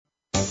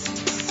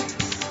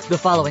The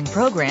following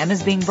program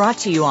is being brought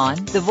to you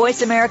on the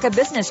Voice America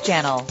Business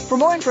Channel. For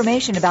more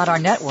information about our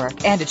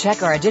network and to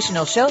check our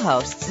additional show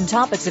hosts and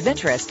topics of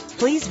interest,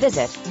 please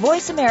visit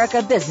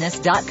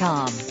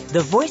voiceamericabusiness.com.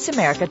 The Voice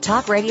America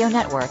Talk Radio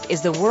Network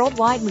is the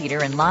worldwide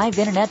leader in live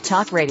Internet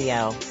talk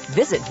radio.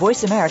 Visit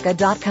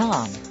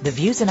voiceamerica.com. The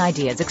views and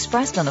ideas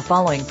expressed on the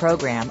following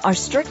program are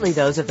strictly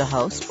those of the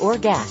host or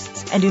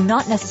guests and do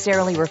not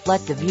necessarily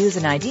reflect the views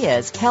and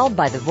ideas held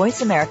by the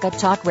Voice America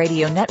Talk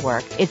Radio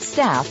Network, its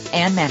staff,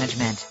 and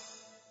management.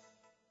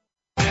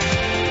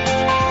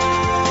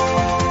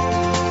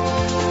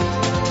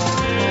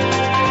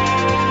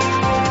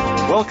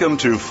 Welcome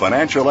to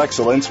Financial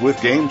Excellence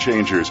with Game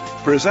Changers,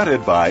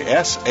 presented by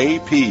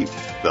SAP.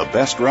 The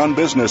best-run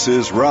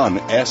businesses run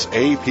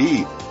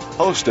SAP.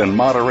 Host and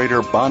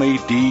moderator Bonnie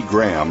D.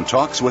 Graham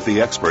talks with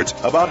the experts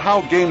about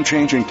how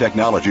game-changing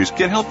technologies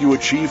can help you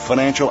achieve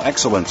financial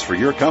excellence for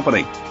your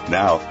company.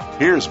 Now,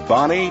 here's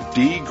Bonnie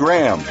D.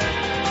 Graham.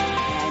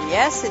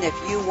 Yes, and if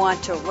you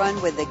want to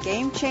run with the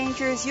Game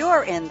Changers,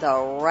 you're in the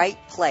right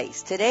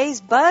place.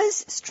 Today's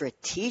buzz,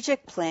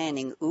 strategic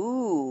planning.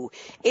 Ooh,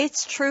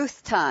 it's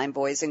truth time,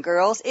 boys and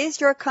girls. Is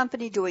your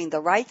company doing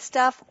the right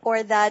stuff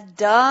or the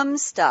dumb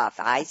stuff?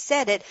 I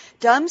said it,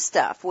 dumb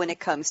stuff when it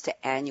comes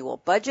to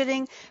annual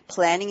budgeting,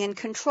 planning, and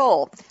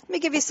control. Let me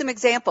give you some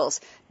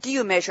examples. Do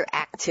you measure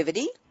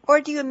activity? Or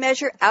do you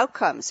measure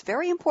outcomes?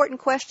 Very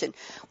important question.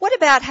 What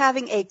about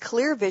having a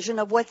clear vision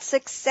of what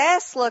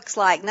success looks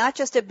like? Not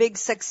just a big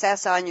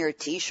success on your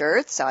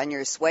t-shirts, on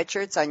your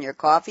sweatshirts, on your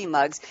coffee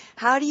mugs.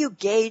 How do you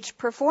gauge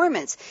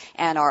performance?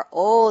 And are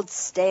old,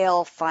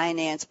 stale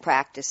finance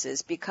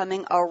practices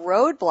becoming a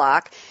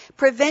roadblock,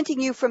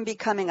 preventing you from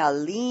becoming a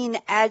lean,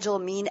 agile,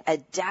 mean,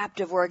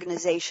 adaptive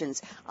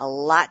organizations? A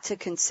lot to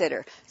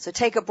consider. So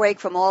take a break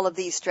from all of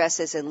these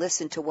stresses and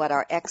listen to what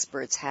our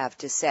experts have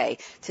to say.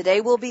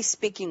 Today we'll be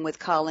speaking with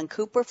Colin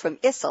Cooper from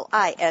ISSEL,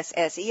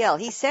 I-S-S-E-L.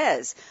 He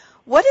says,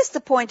 what is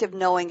the point of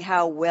knowing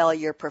how well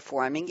you're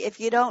performing if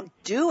you don't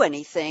do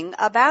anything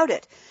about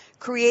it?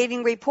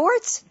 Creating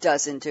reports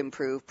doesn't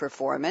improve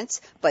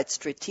performance, but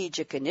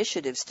strategic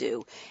initiatives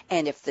do.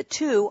 And if the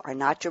two are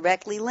not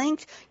directly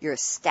linked, you're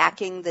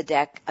stacking the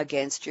deck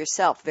against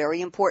yourself. Very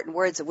important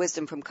words of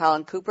wisdom from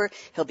Colin Cooper.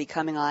 He'll be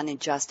coming on in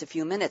just a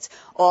few minutes.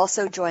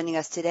 Also joining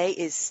us today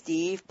is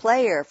Steve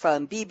Player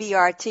from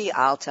BBRT.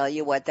 I'll tell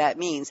you what that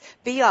means.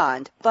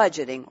 Beyond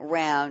Budgeting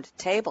Round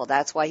Table.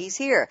 That's why he's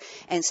here.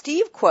 And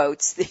Steve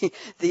quotes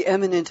the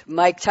eminent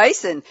Mike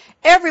Tyson.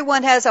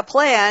 Everyone has a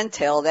plan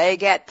till they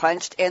get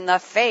punched in the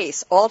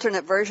face.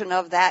 Alternate version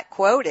of that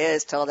quote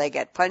is till they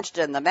get punched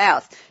in the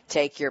mouth.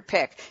 Take your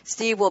pick.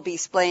 Steve will be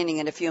explaining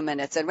in a few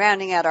minutes. And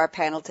rounding out our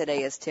panel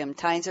today is Tim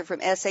Teinzer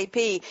from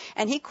SAP,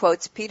 and he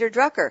quotes Peter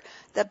Drucker.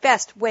 The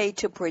best way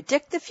to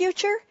predict the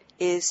future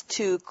is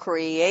to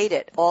create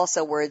it.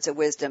 Also words of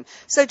wisdom.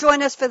 So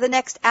join us for the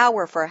next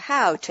hour for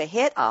how to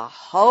hit a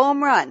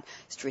home run.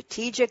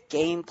 Strategic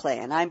game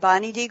plan. I'm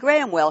Bonnie D.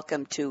 Graham.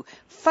 Welcome to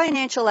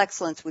Financial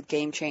Excellence with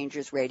Game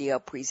Changers Radio,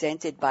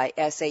 presented by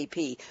SAP.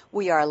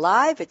 We are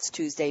live. It's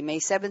Tuesday, May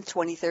 7th,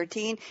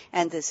 2013,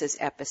 and this is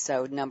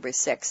episode number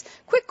 6.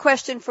 Quick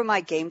question for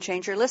my Game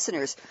Changer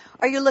listeners.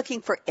 Are you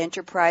looking for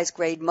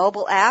enterprise-grade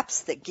mobile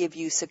apps that give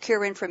you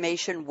secure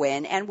information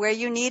when and where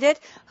you need it?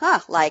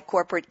 Like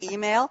corporate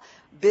email,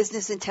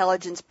 business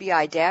intelligence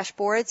BI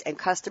dashboards, and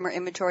customer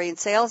inventory and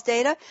sales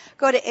data?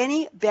 Go to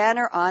any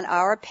banner on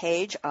our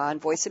page on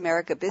Voice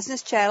America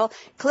Business Channel,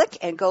 click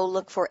and go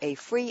look for a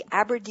free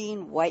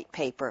Aberdeen white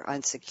paper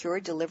on secure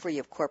delivery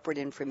of corporate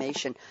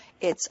information.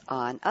 It's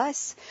on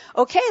us.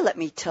 Okay, let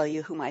me tell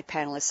you who my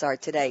panelists are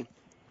today.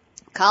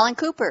 Colin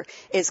Cooper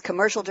is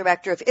Commercial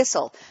Director of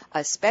ISSEL,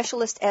 a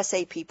specialist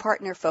SAP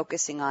partner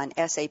focusing on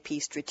SAP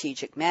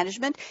strategic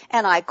management.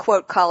 And I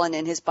quote Colin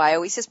in his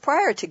bio. He says,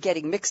 prior to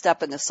getting mixed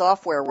up in the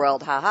software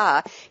world,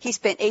 he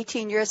spent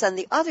 18 years on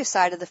the other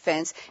side of the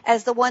fence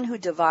as the one who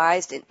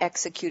devised and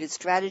executed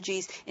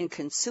strategies in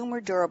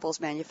consumer durables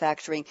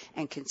manufacturing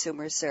and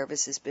consumer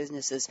services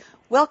businesses.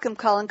 Welcome,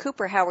 Colin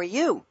Cooper. How are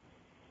you?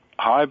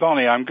 Hi,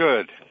 Bonnie. I'm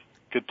good.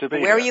 Good to be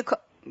here.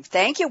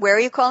 Thank you. Where are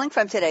you calling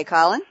from today,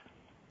 Colin?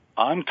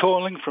 I'm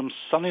calling from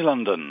sunny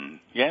London.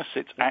 Yes,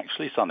 it's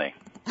actually sunny.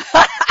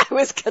 I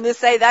was going to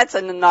say that's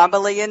an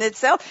anomaly in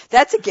itself.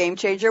 That's a Game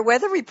Changer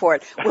weather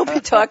report. We'll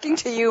be talking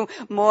to you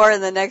more in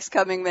the next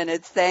coming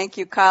minutes. Thank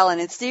you, Colin.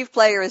 And Steve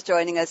Player is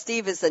joining us.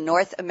 Steve is the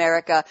North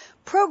America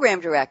Program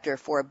Director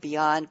for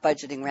Beyond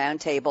Budgeting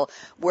Roundtable,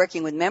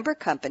 working with member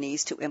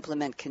companies to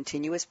implement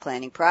continuous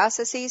planning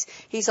processes.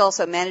 He's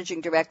also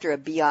Managing Director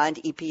of Beyond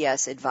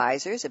EPS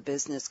Advisors, a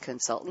business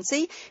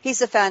consultancy. He's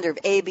the founder of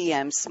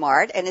ABM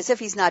Smart, and as if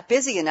he's not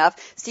busy enough,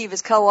 Steve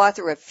is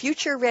co-author of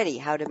Future Ready,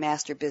 How to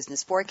Master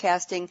Business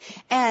Forecasting,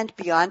 and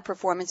Beyond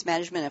Performance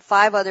Management, and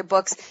 5 other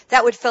books.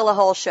 That would fill a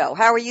whole show.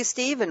 How are you,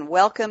 Steve? And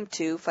welcome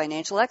to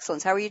Financial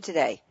Excellence. How are you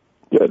today?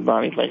 Good,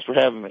 Bonnie. Thanks for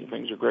having me.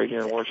 Things are great here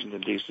in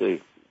Washington,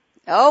 D.C.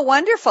 Oh,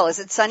 wonderful. Is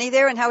it sunny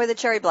there, and how are the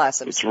cherry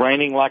blossoms? It's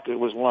raining like it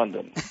was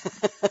London.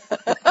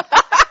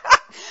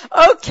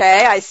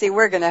 Okay, I see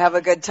we're going to have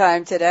a good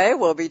time today.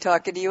 We'll be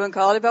talking to you and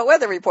calling about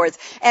weather reports.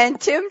 And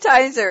Tim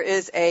Teiser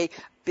is a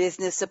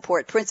business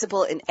support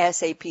principal in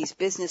SAP's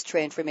Business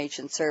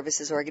Transformation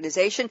Services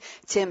organization.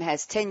 Tim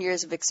has 10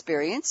 years of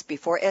experience.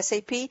 Before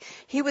SAP,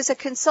 he was a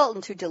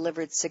consultant who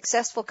delivered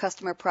successful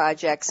customer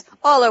projects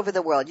all over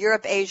the world,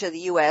 Europe, Asia, the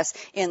U.S.,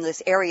 in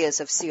the areas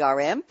of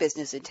CRM,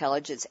 business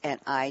intelligence, and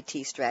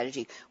IT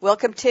strategy.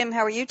 Welcome, Tim.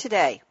 How are you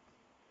today?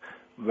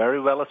 Very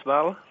well as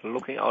well.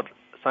 Looking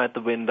outside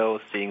the window,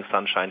 seeing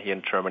sunshine here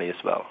in Germany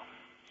as well.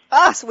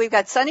 So we've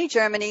got sunny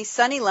Germany,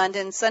 sunny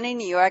London, sunny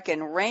New York,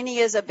 and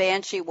rainy as a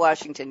banshee,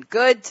 Washington.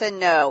 Good to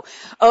know.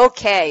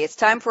 Okay, it's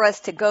time for us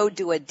to go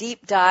do a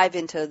deep dive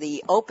into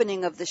the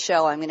opening of the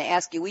show. I'm going to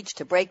ask you each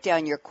to break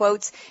down your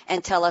quotes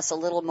and tell us a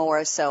little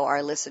more so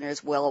our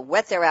listeners will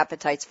whet their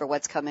appetites for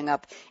what's coming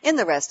up in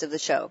the rest of the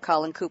show.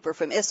 Colin Cooper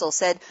from ISSL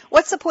said,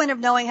 "What's the point of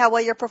knowing how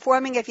well you're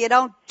performing if you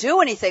don't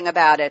do anything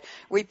about it?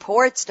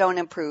 Reports don't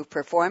improve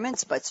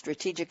performance, but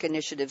strategic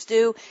initiatives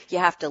do. You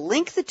have to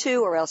link the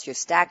two or else you're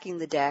stacking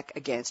the deck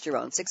against your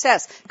own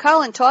success."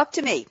 Colin, talk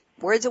to me.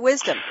 Words of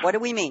wisdom. What do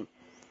we mean?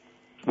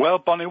 Well,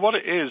 Bonnie, what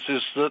it is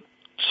that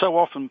so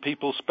often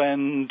people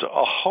spend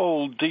a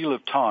whole deal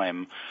of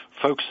time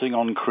focusing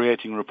on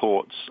creating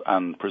reports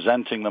and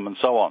presenting them and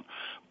so on.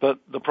 But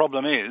the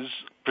problem is,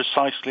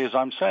 precisely as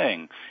I'm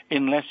saying,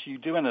 unless you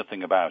do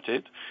anything about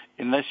it,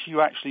 unless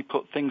you actually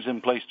put things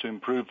in place to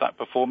improve that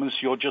performance,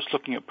 you're just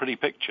looking at pretty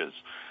pictures.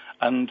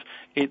 And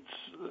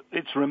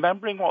it's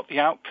remembering what the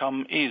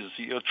outcome is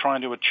that you're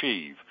trying to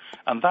achieve.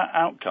 And that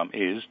outcome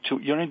is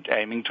you're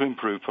aiming to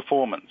improve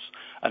performance.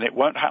 And it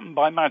won't happen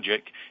by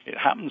magic. It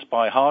happens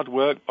by hard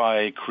work,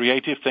 by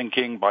creative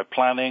thinking, by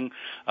planning,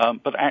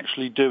 but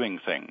actually doing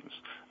things.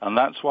 And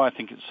that's why I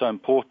think it's so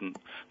important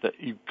that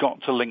you've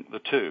got to link the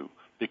two,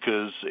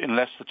 because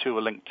unless the two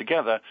are linked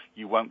together,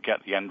 you won't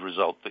get the end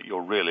result that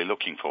you're really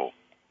looking for.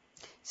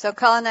 So,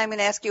 Colin, I'm going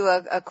to ask you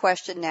a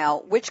question now.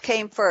 Which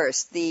came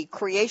first, the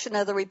creation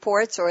of the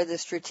reports or the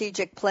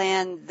strategic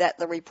plan that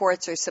the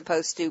reports are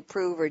supposed to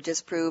prove or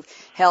disprove,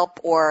 help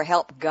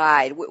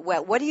guide?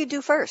 What do you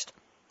do first?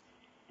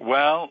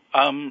 Well,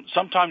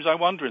 sometimes I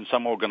wonder in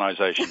some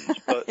organizations,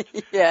 but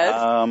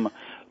yes.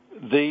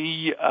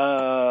 The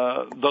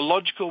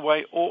logical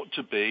way ought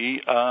to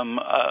be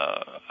a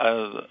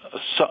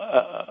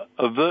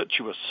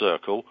virtuous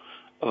circle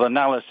of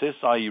analysis,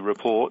 i.e.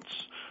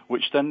 reports,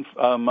 which then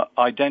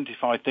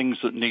identify things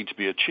that need to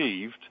be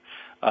achieved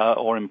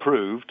or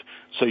improved.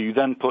 So you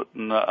then put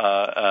an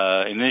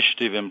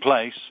initiative in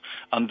place,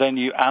 and then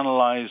you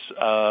analyze,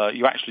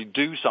 you actually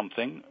do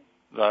something,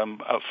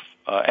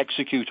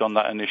 execute on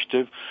that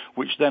initiative,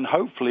 which then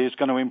hopefully is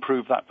going to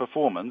improve that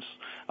performance,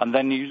 and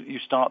then you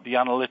start the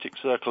analytic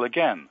circle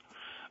again.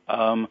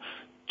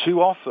 Too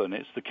often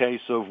it's the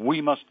case of we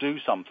must do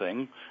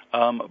something,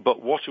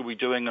 but what are we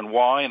doing and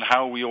why and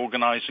how are we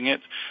organizing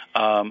it?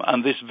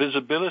 And this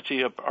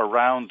visibility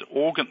around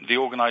the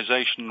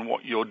organization and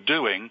what you're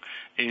doing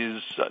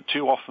is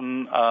too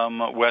often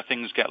where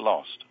things get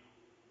lost.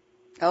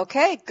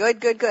 Okay,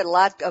 good. A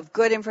lot of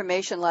good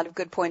information, a lot of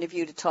good point of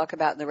view to talk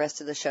about in the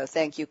rest of the show.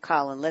 Thank you,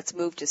 Colin. Let's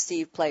move to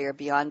Steve Player,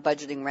 Beyond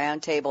Budgeting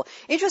Roundtable.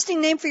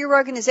 Interesting name for your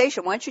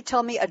organization. Why don't you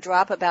tell me a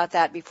drop about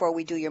that before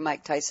we do your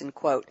Mike Tyson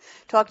quote?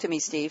 Talk to me,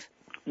 Steve.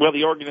 Well,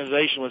 the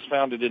organization was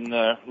founded in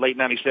late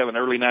 97,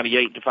 early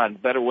 98 to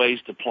find better ways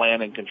to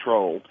plan and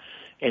control.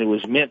 And it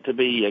was meant to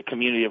be a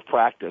community of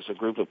practice, a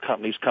group of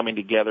companies coming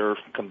together,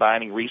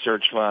 combining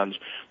research funds,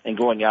 and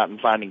going out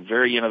and finding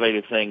very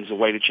innovative things, a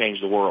way to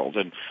change the world.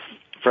 And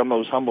from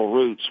those humble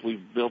roots, we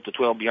built the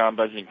 12 Beyond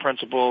Budgeting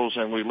Principles,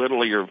 and we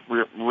literally are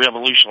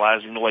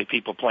revolutionizing the way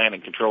people plan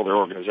and control their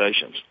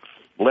organizations.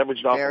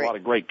 Leveraged off a lot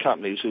of great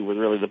companies who were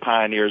really the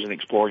pioneers in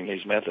exploring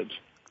these methods.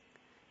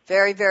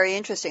 Very, very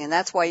interesting, and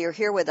that's why you're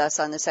here with us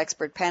on this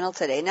expert panel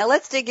today. Now,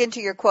 let's dig into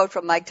your quote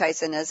from Mike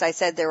Tyson. As I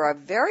said, there are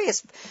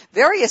various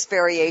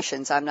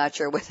variations. I'm not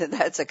sure whether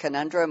that's a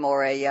conundrum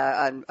or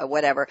a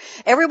whatever.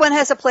 Everyone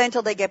has a plan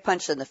until they get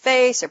punched in the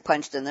face or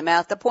punched in the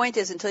mouth. The point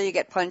is until you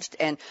get punched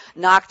and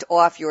knocked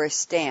off your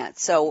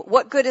stance. So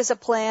what good is a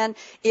plan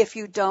if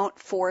you don't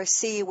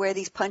foresee where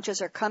these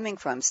punches are coming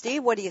from?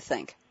 Steve, what do you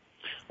think?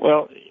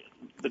 Well,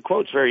 the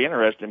quote's very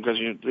interesting because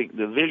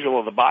the visual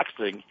of the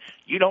boxing,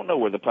 you don't know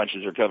where the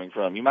punches are coming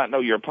from. You might know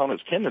your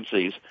opponent's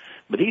tendencies,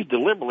 but he's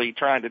deliberately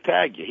trying to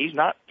tag you. He's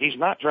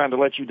not trying to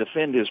let you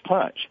defend his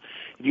punch.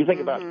 If you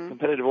think about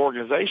competitive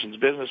organizations,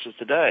 businesses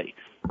today,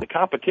 the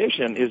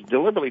competition is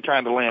deliberately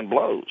trying to land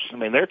blows. I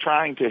mean, they're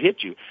trying to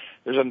hit you.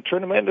 There's a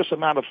tremendous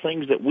amount of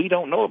things that we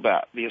don't know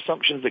about, the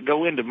assumptions that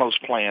go into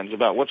most plans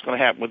about what's going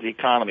to happen with the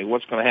economy,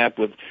 what's going to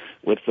happen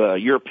with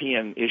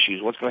European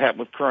issues, what's going to happen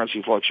with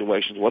currency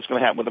fluctuations, what's going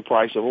to happen with the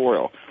price of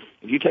oil.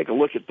 If you take a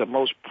look at the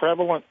most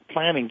prevalent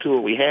planning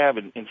tool we have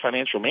in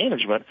financial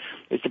management,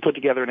 is to put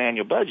together an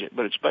annual budget,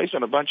 but it's based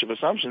on a bunch of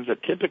assumptions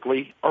that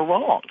typically are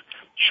wrong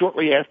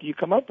shortly after you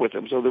come up with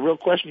them. So the real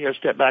question you have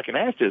to step back and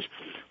ask is,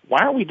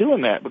 why are we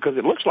doing that? Because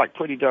it looks like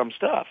pretty dumb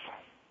stuff.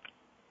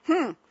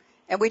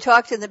 And we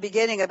talked in the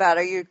beginning about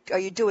are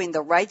you doing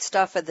the right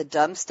stuff or the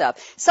dumb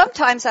stuff?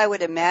 Sometimes I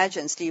would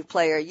imagine, Steve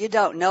Player, you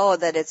don't know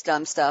that it's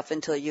dumb stuff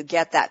until you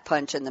get that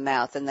punch in the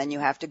mouth, and then you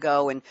have to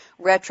go and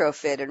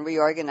retrofit and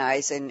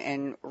reorganize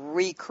and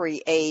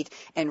recreate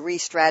and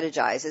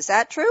re-strategize. Is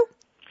that true?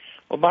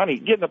 Well, Bonnie,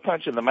 getting a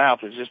punch in the mouth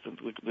is just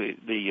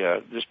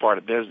this part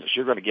of business.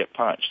 You're going to get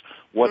punched.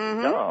 What's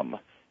dumb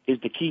is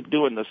to keep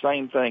doing the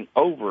same thing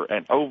over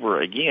and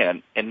over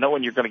again and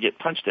knowing you're going to get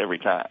punched every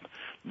time.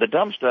 The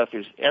dumb stuff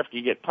is after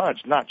you get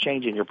punched, not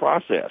changing your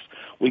process.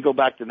 We go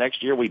back to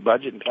next year, we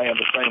budget and plan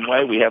the same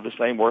way, we have the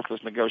same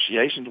worthless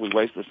negotiations, we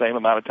waste the same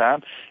amount of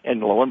time, and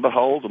lo and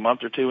behold, a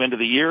month or two into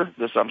the year,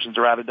 the assumptions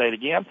are out of date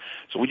again.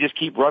 So we just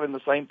keep running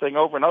the same thing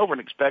over and over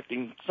and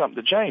expecting something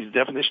to change, the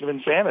definition of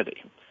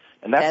insanity.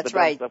 And that's the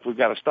right. stuff we've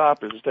got to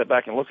stop, is to step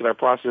back and look at our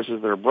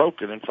processes that are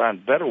broken and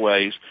find better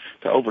ways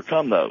to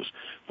overcome those.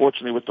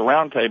 Fortunately, with the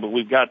roundtable,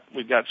 we've got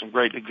some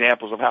great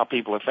examples of how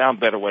people have found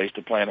better ways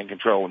to plan and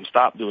control and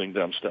stop doing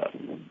dumb stuff.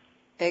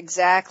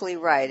 Exactly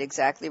right.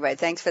 Exactly right.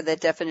 Thanks for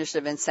that definition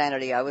of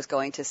insanity. I was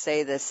going to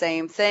say the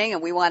same thing,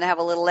 and we want to have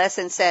a little less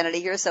insanity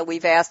here, so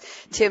we've asked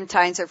Tim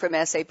Teinzer from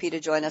SAP to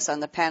join us on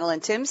the panel.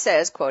 And Tim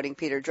says, quoting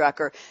Peter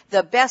Drucker,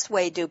 the best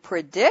way to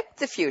predict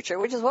the future,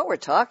 which is what we're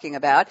talking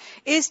about,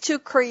 is to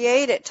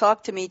create it.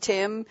 Talk to me,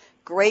 Tim.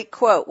 Great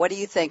quote. What do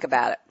you think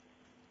about it?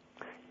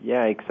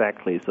 Yeah,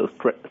 exactly. So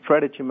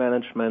strategy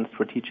management,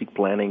 strategic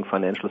planning,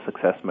 financial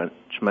success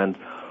management,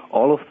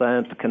 all of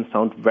that can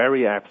sound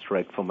very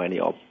abstract for many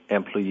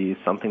employees,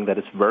 something that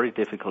is very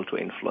difficult to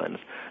influence.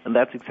 And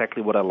that's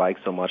exactly what I like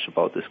so much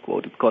about this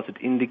quote, because it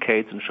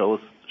indicates and shows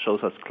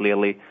us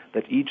clearly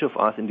that each of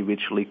us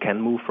individually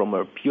can move from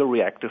a pure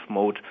reactive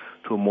mode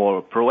to a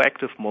more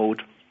proactive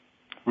mode,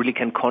 really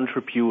can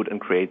contribute and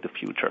create the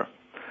future.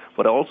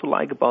 What I also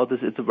like about this,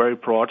 it's a very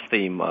broad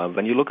theme.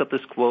 When you look at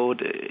this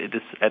quote, it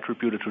is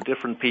attributed to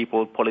different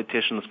people,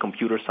 politicians,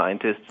 computer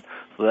scientists.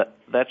 So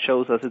that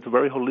shows us it's a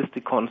very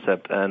holistic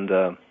concept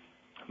and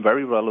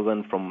very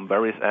relevant from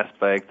various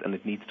aspects, and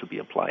it needs to be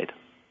applied.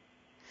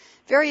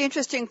 Very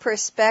interesting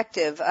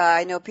perspective.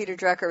 I know Peter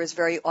Drucker is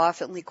very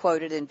often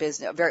quoted in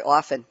business,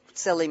 often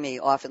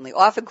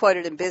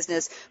quoted in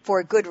business for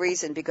a good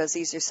reason, because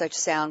these are such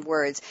sound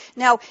words.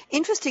 Now,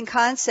 interesting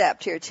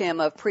concept here, Tim,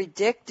 of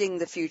predicting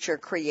the future,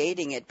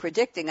 creating it.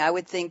 Predicting, I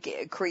would think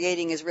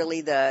creating is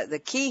really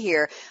the key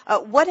here.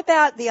 What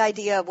about the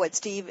idea of what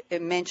Steve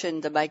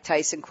mentioned, the Mike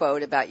Tyson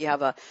quote about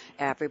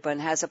everyone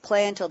has a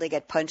plan until they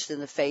get punched in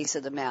the face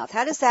or the mouth?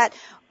 How does that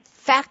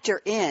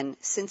factor in,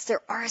 since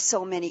there are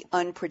so many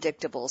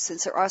unpredictables,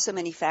 since there are so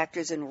many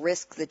factors and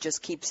risk that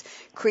just keeps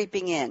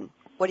creeping in?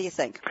 What do you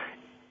think?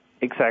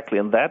 Exactly,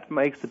 and that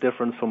makes the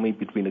difference for me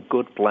between a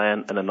good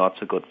plan and a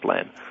not-so-good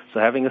plan. So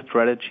having a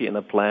strategy and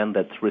a plan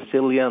that's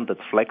resilient,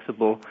 that's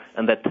flexible,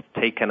 and that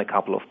take a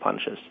couple of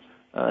punches,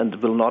 and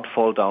will not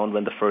fall down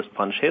when the first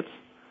punch hits,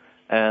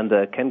 and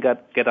can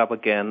get up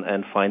again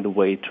and find a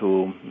way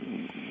to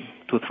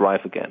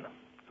thrive again.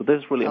 So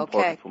this is really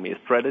important for me, a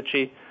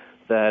strategy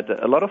that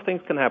a lot of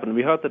things can happen.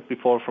 We heard that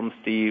before from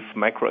Steve,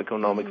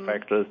 macroeconomic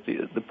factors,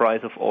 the price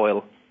of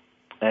oil,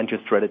 and your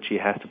strategy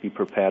has to be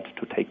prepared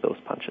to take those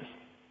punches.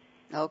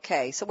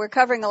 Okay, so we're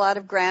covering a lot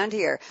of ground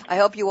here. I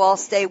hope you all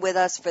stay with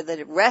us for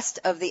the rest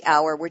of the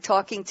hour. We're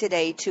talking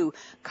today to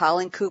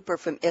Colin Cooper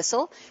from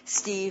ISIL,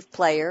 Steve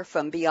Player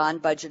from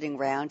Beyond Budgeting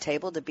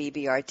Roundtable, the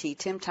BBRT,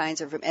 Tim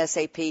Teinzer from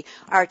SAP.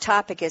 Our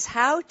topic is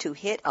how to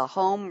hit a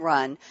home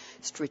run,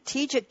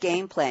 strategic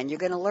game plan. You're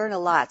going to learn a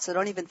lot, so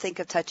don't even think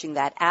of touching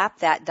that app,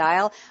 that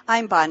dial.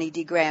 I'm Bonnie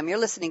D. Graham. You're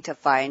listening to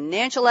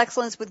Financial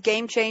Excellence with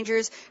Game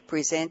Changers,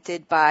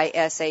 presented by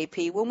SAP.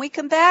 When we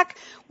come back,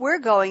 we're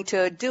going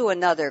to do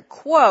another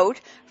quote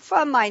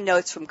from my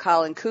notes from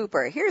Colin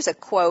Cooper. Here's a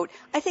quote.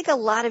 I think a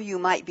lot of you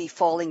might be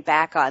falling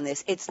back on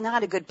this. It's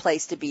not a good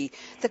place to be.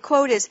 The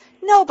quote is,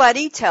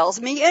 nobody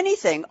tells me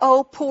anything.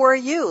 Oh, poor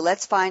you.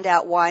 Let's find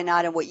out why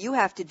not and what you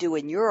have to do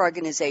in your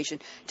organization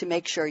to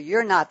make sure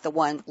you're not the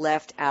one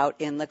left out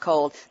in the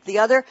cold. The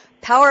other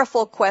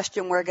powerful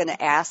question we're going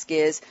to ask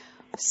is,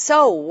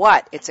 so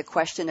what? It's a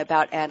question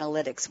about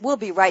analytics. We'll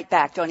be right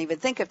back. Don't even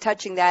think of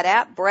touching that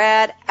app.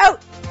 Brad,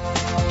 out.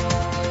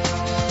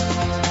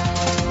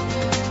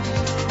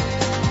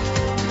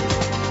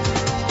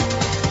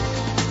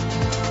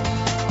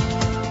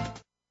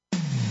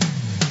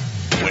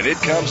 When it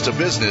comes to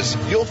business,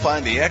 you'll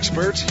find the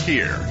experts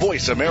here.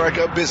 Voice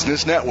America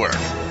Business Network.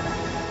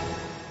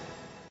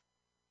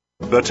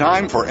 The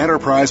time for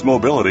enterprise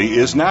mobility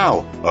is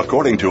now.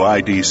 According to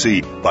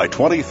IDC, by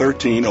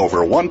 2013, over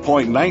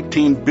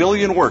 1.19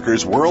 billion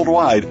workers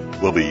worldwide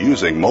will be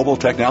using mobile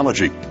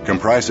technology,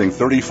 comprising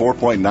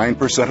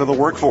 34.9% of the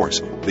workforce.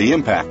 The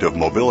impact of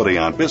mobility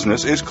on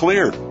business is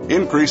clear.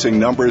 Increasing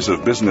numbers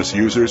of business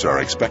users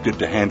are expected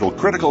to handle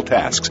critical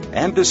tasks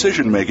and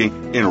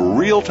decision-making in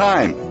real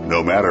time,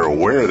 no matter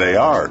where they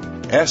are.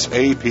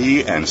 SAP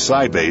and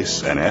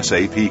Sybase, an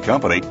SAP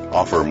company,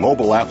 offer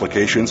mobile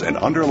applications and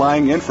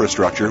underlying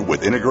infrastructure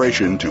with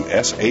integration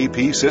to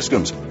SAP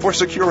systems for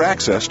secure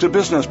access to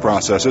business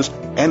processes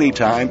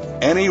anytime,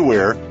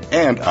 anywhere,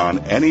 and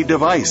on any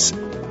device.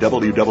 www.sap.com.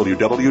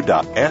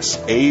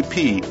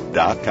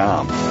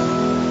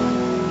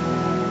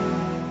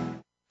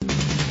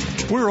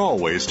 We're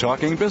always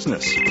talking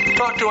business.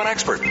 Talk to an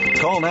expert.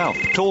 Call now,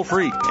 toll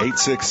free,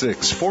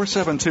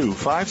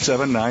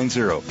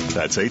 866-472-5790.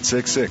 That's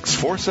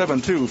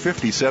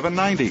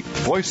 866-472-5790.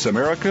 Voice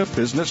America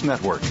Business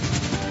Network.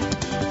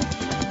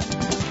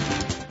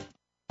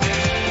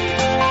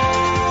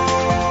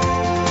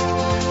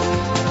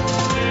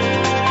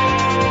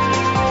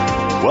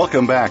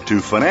 Welcome back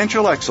to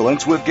Financial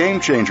Excellence with Game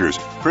Changers,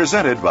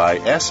 presented by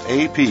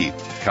SAP.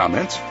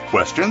 Comments?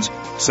 Questions?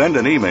 Send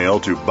an email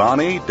to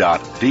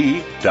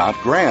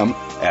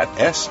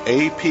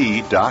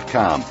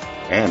bonnie.d.graham@sap.com.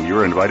 And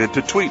you're invited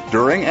to tweet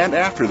during and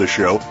after the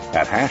show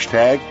at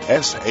hashtag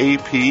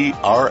SAPRADIO.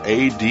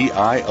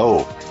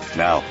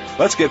 Now,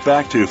 let's get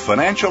back to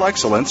Financial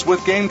Excellence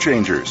with Game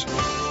Changers.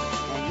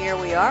 Here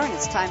we are, and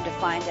it's time to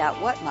find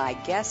out what my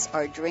guests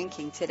are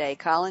drinking today.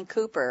 Colin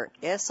Cooper,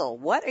 Issel,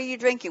 what are you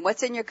drinking?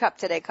 What's in your cup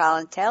today,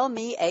 Colin? Tell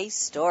me a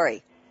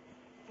story.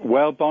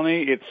 Well,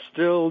 Bonnie, it's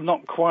still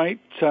not quite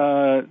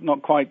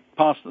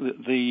past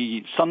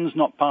the sun's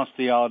not past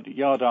the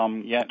yard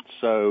arm yet,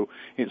 so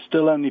it's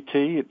still only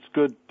tea. It's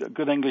good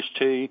English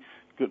tea,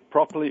 good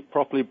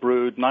properly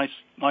brewed, nice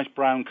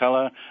brown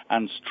color,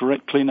 and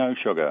strictly no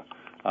sugar.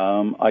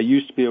 I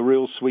used to be a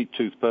real sweet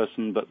tooth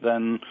person, but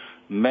then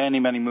many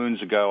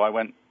moons ago I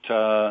went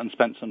and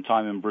spent some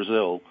time in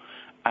Brazil,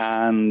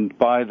 and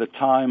by the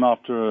time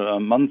after a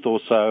month or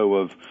so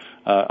of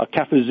a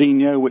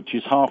cafezinho, which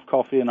is half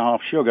coffee and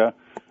half sugar,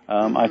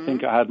 I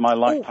think I had my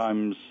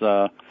lifetime's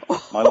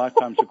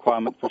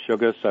requirement for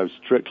sugar, so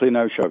strictly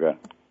no sugar.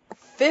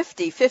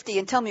 50.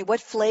 And tell me,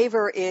 what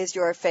flavor is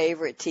your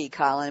favorite tea,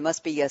 Colin? It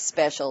must be a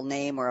special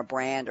name or a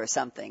brand or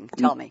something.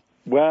 Tell me.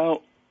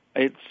 Well,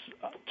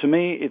 to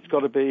me, it's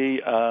got to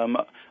be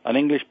an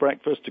English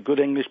breakfast, a good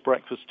English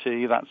breakfast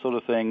tea, that sort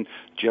of thing,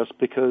 just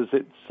because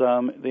it's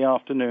the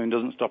afternoon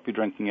doesn't stop you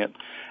drinking it.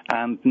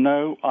 And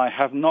no, I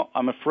have not,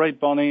 I'm afraid,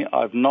 Bonnie,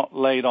 I've not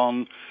laid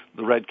on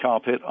the red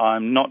carpet.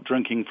 I'm not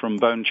drinking from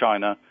bone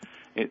china.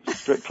 It's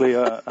strictly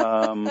a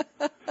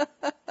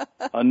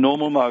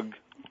normal mug,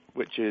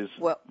 which is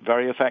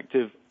very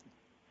effective.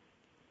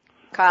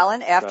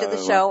 Colin, after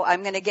the show,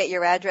 I'm going to get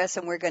your address,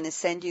 and we're going to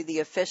send you the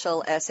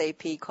official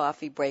SAP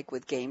Coffee Break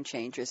with Game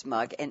Changers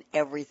mug, and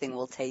everything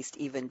will taste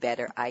even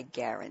better. I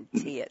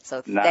guarantee it.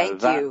 So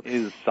thank you. That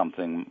is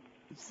something.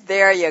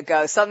 There you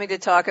go. Something to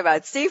talk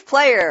about. Steve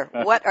Player,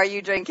 what are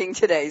you drinking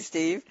today,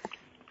 Steve?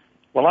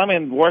 Well, I'm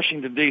in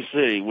Washington,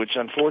 D.C., which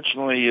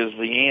unfortunately is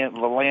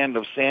the land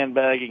of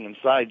sandbagging and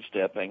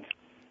sidestepping.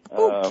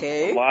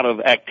 Okay. A lot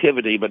of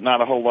activity, but not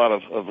a whole lot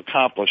of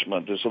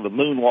accomplishment. So the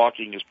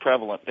moonwalking is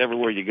prevalent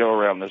everywhere you go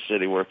around this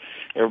city, where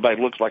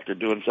everybody looks like they're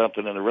doing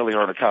something and they really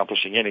aren't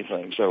accomplishing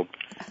anything. So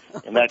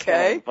in that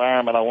kind of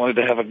environment, I wanted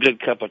to have a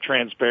good cup of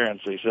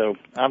transparency. So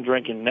I'm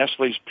drinking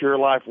Nestle's Pure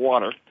Life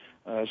water,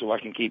 so I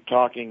can keep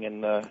talking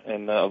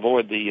and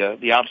avoid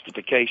the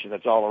obstification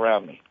that's all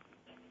around me.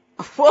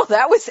 Well,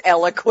 that was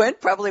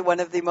eloquent. Probably one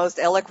of the most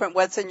eloquent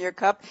what's in your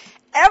cup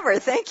ever.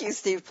 Thank you,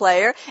 Steve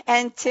Player.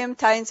 And Tim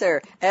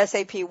Teinzer,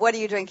 SAP. What are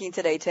you drinking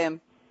today, Tim?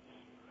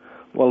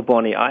 Well,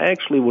 Bonnie, I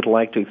actually would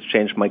like to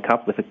exchange my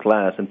cup with a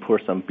glass and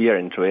pour some beer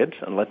into it,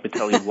 and let me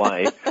tell you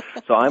why.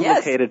 So I'm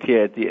located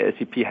here at the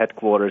SAP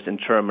headquarters in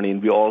Germany,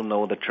 and we all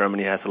know that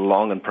Germany has a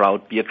long and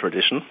proud beer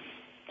tradition.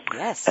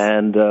 Yes.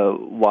 And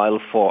while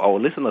for our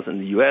listeners in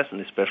the U.S.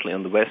 and especially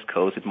on the West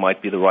Coast, it might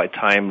be the right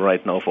time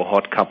right now for a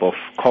hot cup of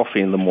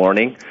coffee in the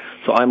morning.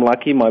 So I'm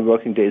lucky. My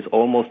working day is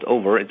almost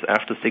over. It's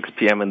after 6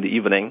 p.m. in the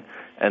evening,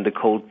 and the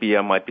cold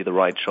beer might be the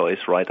right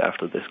choice right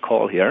after this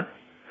call here.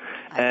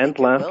 And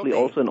lastly,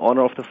 also in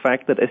honor of the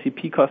fact that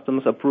SAP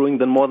customers are brewing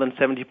more than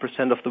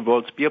 70% of the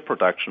world's beer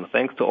production,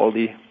 thanks to all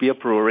the beer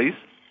breweries.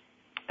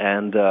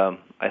 And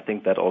I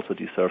think that also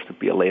deserves a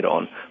beer later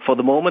on. For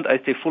the moment, I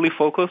stay fully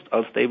focused.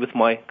 I'll stay with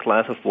my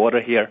glass of water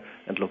here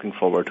and looking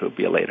forward to a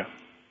beer later.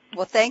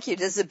 Well, thank you.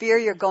 Does the beer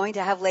you're going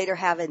to have later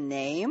have a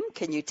name?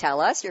 Can you tell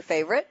us your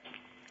favorite?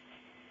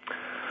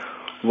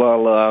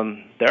 Well,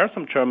 there are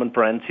some German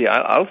brands here.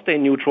 I'll stay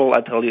neutral.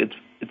 I tell you,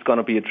 it's going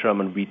to be a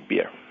German wheat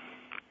beer.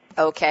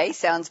 Okay,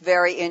 sounds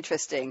very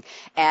interesting.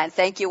 And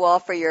thank you all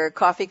for your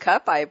coffee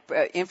cup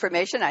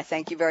information. I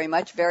thank you very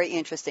much. Very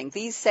interesting.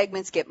 These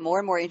segments get more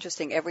and more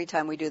interesting every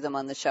time we do them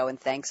on the show, and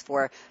thanks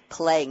for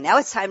playing. Now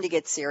it's time to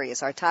get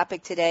serious. Our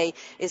topic today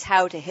is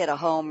how to hit a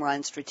home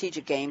run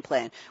strategic game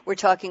plan. We're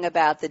talking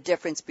about the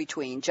difference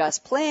between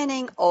just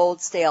planning,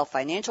 old stale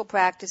financial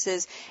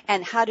practices,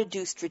 and how to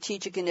do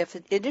strategic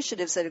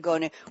initiatives that are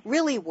going to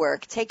really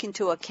work, take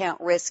into account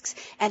risks,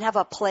 and have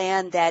a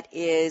plan that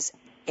is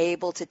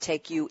able to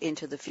take you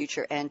into the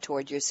future and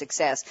toward your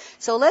success.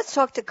 So let's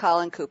talk to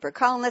Colin Cooper.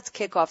 Colin, let's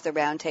kick off the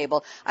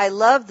roundtable. I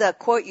love the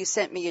quote you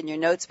sent me in your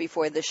notes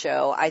before the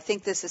show. I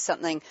think this is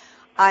something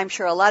I'm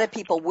sure a lot of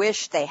people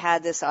wish they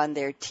had this on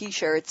their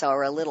T-shirts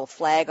or a little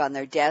flag on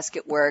their desk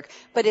at work,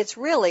 but it's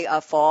really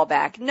a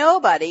fallback.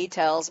 Nobody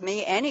tells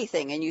me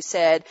anything. And you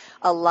said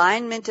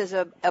alignment is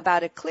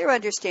about a clear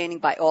understanding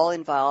by all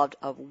involved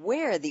of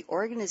where the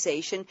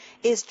organization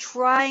is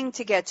trying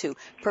to get to.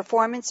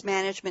 Performance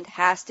management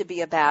has to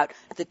be about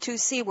the two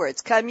C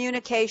words,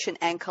 communication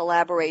and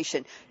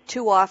collaboration.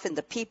 Too often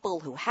the people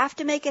who have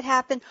to make it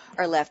happen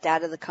are left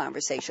out of the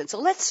conversation. So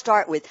let's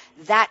start with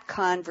that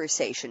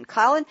conversation.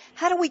 Colin,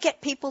 how do we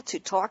get people to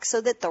talk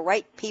so that the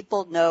right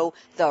people know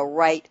the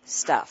right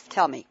stuff?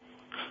 Tell me.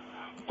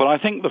 Well, I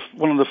think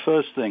one of the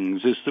first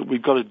things is that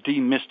we've got to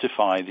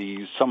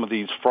demystify some of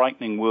these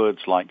frightening words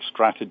like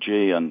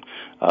strategy and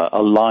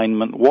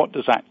alignment. What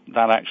does that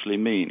actually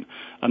mean?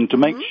 And to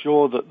make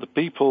sure that the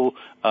people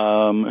who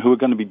are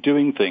going to be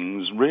doing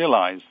things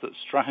realize that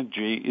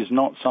strategy is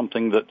not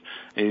something that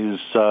is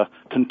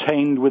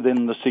contained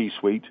within the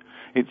C-suite.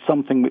 It's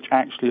something which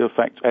actually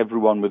affects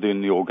everyone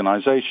within the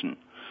organization.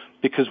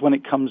 Because when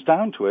it comes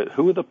down to it,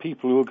 who are the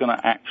people who are going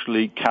to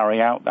actually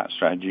carry out that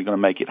strategy, who are going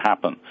to make it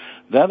happen?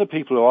 They're the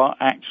people who are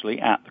actually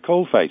at the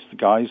coalface, the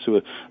guys who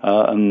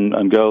are,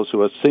 and girls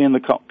who are seeing the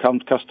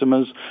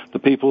customers, the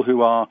people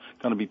who are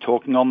going to be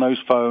talking on those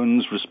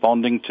phones,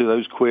 responding to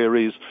those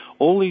queries,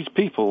 all these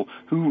people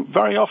who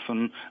very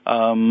often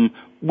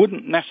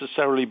wouldn't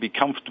necessarily be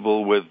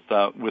comfortable with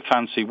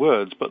fancy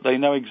words, but they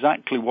know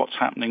exactly what's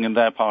happening in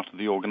their part of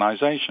the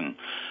organization.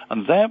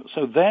 And their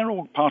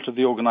part of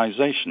the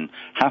organization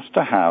has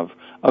to have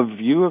a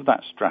view of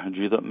that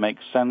strategy that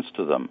makes sense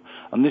to them.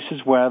 And this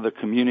is where the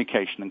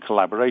communication and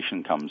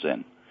collaboration comes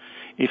in.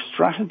 If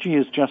strategy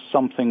is just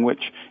something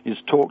which is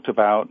talked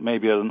about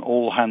maybe at an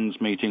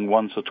all-hands meeting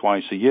once or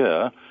twice a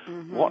year,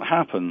 what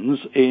happens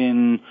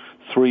in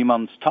 3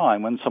 months'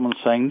 time when someone's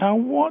saying, now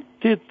what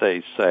did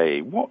they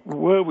say? What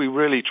were we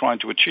really trying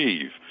to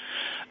achieve?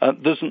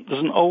 There's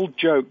an old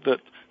joke that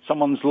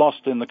someone's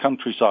lost in the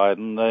countryside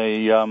and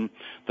they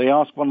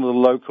ask one of the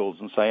locals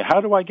and say,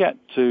 how do I get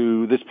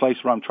to this place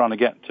where I'm trying to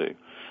get to?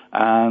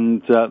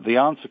 And the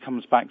answer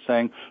comes back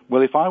saying,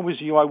 well, if I was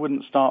you, I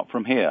wouldn't start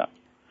from here.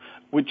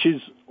 Which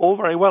is all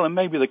very well and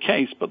may be the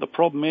case, but the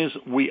problem is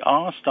we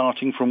are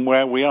starting from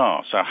where we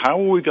are. So how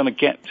are we going to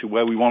get to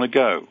where we want to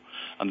go?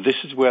 And this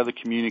is where the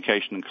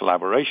communication and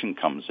collaboration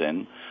comes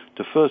in,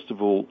 to first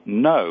of all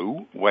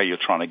know where you're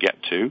trying to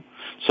get to.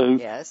 So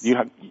you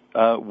have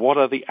what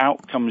are the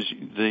outcomes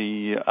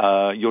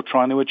you're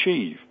trying to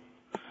achieve,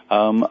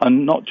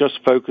 and not just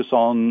focus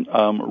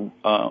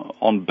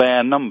on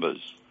bare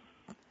numbers.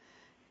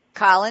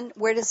 Colin,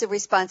 where does the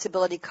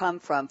responsibility come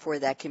from for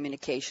that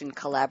communication,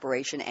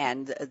 collaboration,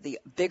 and the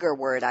bigger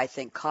word, I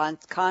think,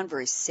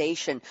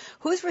 conversation?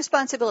 Whose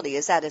responsibility?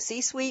 Is that a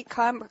C-suite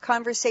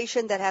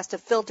conversation that has to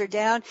filter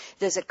down?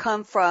 Does it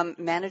come from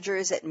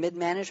managers at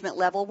mid-management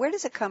level? Where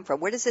does it come from?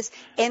 Where does this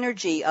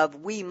energy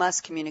of we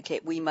must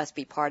communicate, we must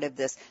be part of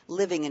this,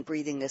 living and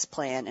breathing this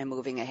plan and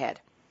moving ahead?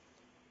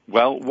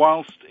 Well,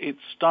 whilst it's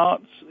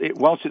got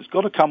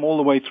to come all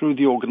the way through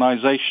the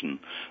organization,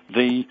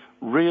 the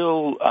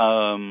real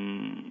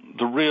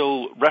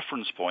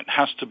reference point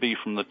has to be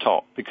from the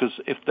top, because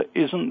if there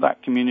isn't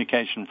that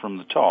communication from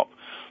the top,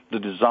 the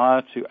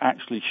desire to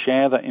actually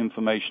share that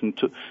information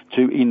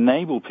to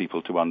enable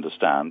people to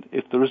understand,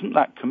 if there isn't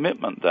that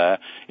commitment there,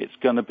 it's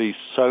going to be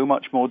so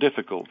much more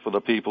difficult for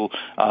the people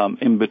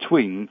in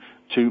between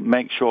to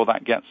make sure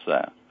that gets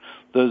there.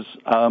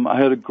 I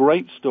heard a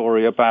great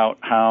story about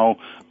how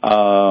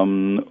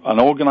an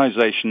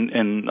organization,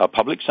 in a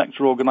public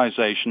sector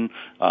organization,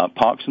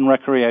 Parks and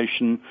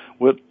Recreation,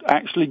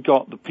 actually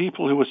got the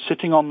people who were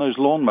sitting on those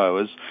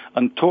lawnmowers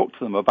and talked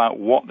to them about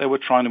what they were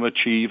trying to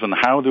achieve and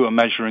how they were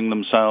measuring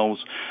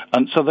themselves.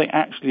 And so they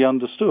actually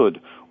understood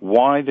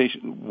why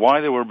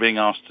they were being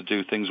asked to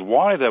do things,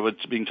 why they were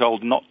being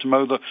told not to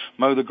mow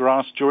the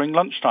grass during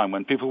lunchtime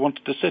when people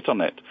wanted to sit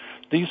on it.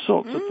 These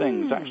sorts of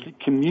things, actually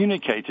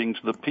communicating to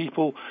the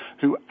people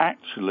who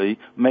actually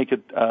make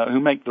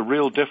the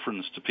real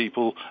difference to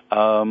people.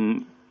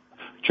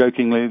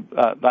 Jokingly,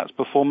 that's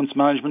performance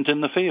management in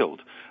the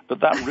field,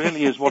 but that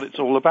really is what it's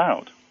all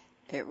about.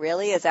 It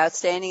really is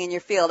outstanding in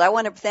your field. I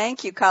want to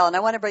thank you, Colin. I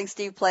want to bring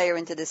Steve Player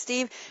into this.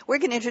 Steve, we're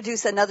going to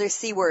introduce another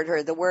C word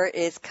here. The word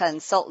is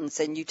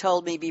consultants. And you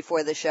told me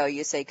before the show,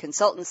 you say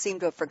consultants seem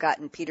to have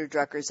forgotten Peter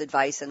Drucker's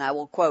advice, and I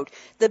will quote,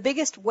 the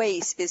biggest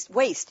waste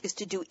is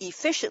to do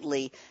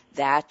efficiently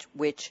that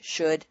which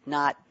should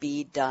not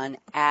be done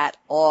at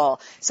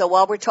all. So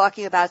while we're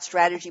talking about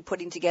strategy,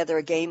 putting together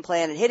a game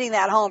plan and hitting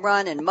that home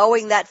run and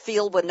mowing that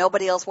field when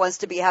nobody else wants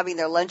to be having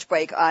their lunch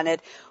break on it,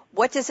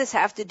 what does this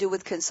have to do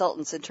with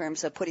consultants in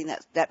terms of putting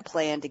that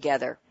plan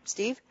together?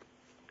 Steve?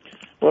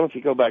 Well, if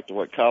you go back to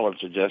what Colin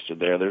suggested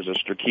there's a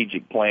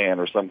strategic plan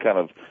or some kind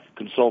of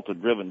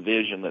consultant-driven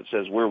vision that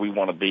says where we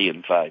want to be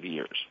in 5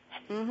 years.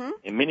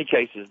 In many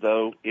cases,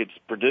 though, it's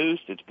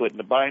produced, it's put in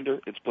a binder,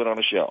 it's put on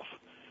a shelf.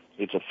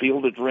 It's a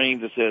field of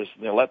dreams that says,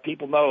 let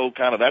people know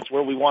kind of that's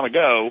where we want to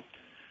go,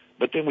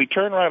 but then we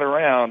turn right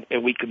around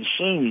and we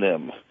consume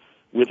them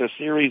with a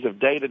series of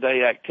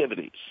day-to-day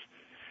activities.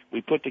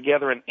 We put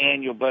together an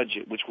annual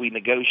budget, which we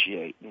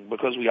negotiate. And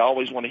because we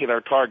always want to hit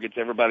our targets,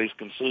 everybody's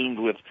consumed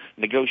with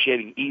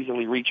negotiating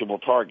easily reachable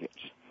targets.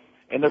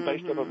 And they're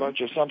based on a bunch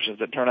of assumptions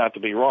that turn out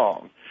to be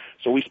wrong.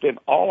 So we spend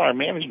all our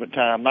management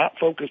time not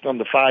focused on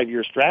the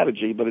 5-year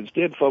strategy, but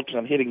instead focused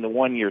on hitting the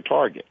 1-year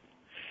target.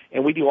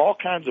 And we do all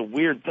kinds of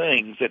weird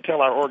things that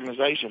tell our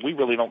organization we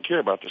really don't care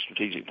about the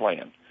strategic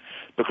plan.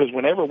 Because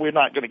whenever we're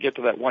not going to get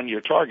to that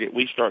 1-year target,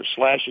 we start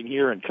slashing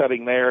here and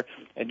cutting there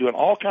and doing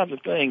all kinds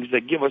of things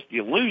that give us the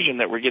illusion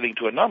that we're getting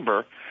to a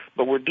number,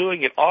 but we're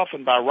doing it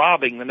often by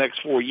robbing the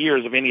next 4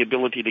 years of any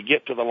ability to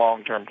get to the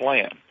long-term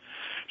plan.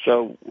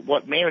 So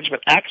what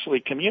management actually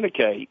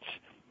communicates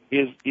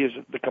is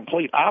the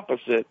complete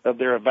opposite of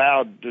their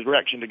avowed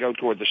direction to go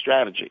toward the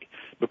strategy,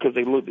 because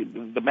they look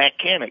the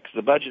mechanics,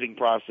 the budgeting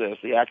process,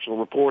 the actual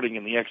reporting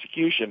and the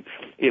execution,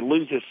 it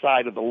loses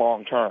sight of the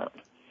long term.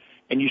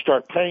 And you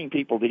start paying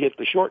people to hit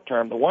the short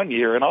term, the 1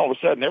 year, and all of a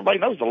sudden everybody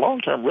knows the long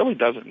term really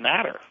doesn't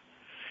matter.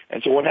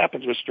 And so what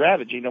happens with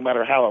strategy, no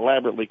matter how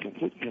elaborately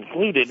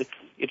concluded,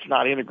 it's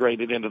not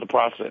integrated into the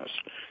process.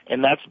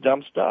 And that's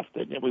dumb stuff.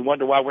 That we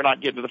wonder why we're not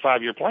getting to the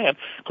 5-year plan,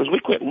 because we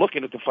quit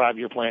looking at the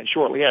 5-year plan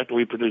shortly after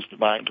we produced the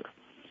binder.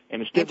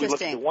 And instead we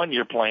look at the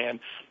 1-year plan,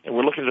 and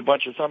we're looking at a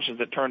bunch of assumptions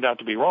that turned out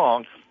to be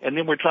wrong, and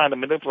then we're trying to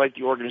manipulate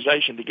the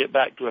organization to get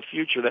back to a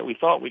future that we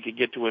thought we could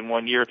get to in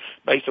 1 year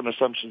based on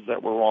assumptions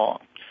that were wrong.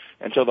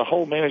 And so the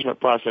whole management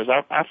process,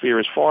 I fear,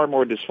 is far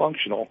more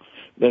dysfunctional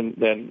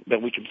than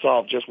we can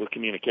solve just with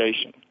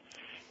communication.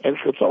 And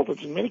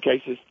consultants, in many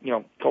cases,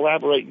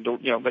 collaborate. And,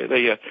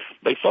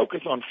 they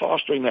focus on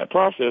fostering that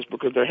process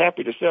because they're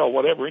happy to sell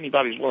whatever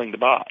anybody's willing to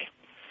buy.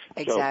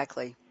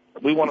 Exactly. So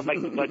we want to make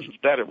the budgets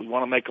better. We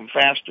want to make them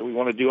faster. We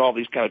want to do all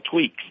these kind of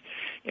tweaks.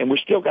 And we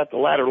still got the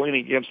ladder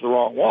leaning against the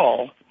wrong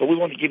wall, but we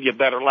want to give you a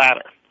better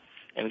ladder.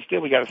 And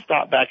instead we got to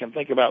stop back and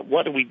think about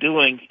what are we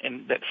doing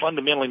and that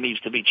fundamentally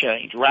needs to be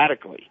changed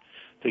radically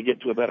to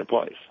get to a better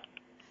place.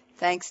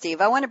 Thanks,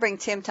 Steve. I want to bring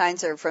Tim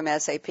Teinzer from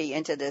SAP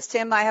into this.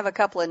 Tim, I have a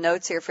couple of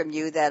notes here from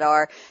you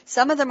that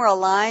some of them are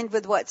aligned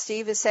with what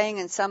Steve is saying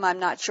and some I'm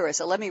not sure.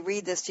 So let me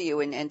read this to you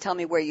and tell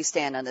me where you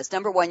stand on this.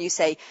 Number one, you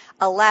say,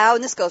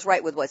 and this goes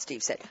right with what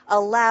Steve said,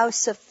 allow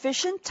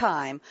sufficient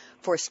time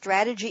for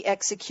strategy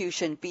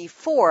execution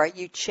before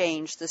you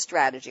change the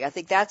strategy. I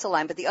think that's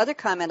aligned. But the other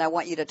comment I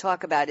want you to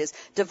talk about is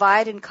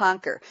divide and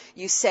conquer.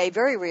 You say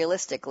very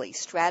realistically,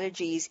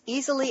 strategies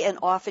easily and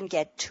often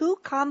get too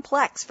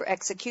complex for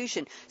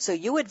execution. So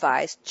you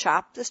advise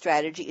chop the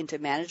strategy into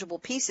manageable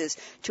pieces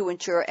to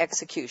ensure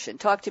execution.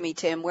 Talk to me,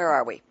 Tim. Where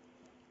are we?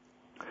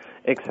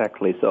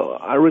 Exactly. So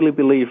I really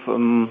believe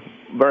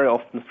very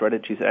often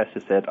strategies, as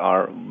you said,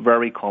 are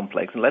very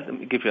complex. And let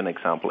me give you an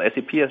example.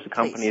 SAP as a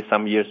company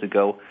some years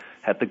ago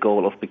had the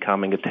goal of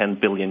becoming a 10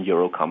 billion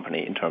euro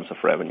company in terms of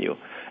revenue.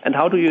 And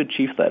how do you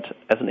achieve that?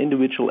 As an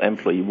individual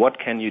employee, what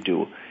can you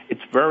do?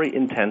 It's very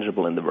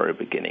intangible in the very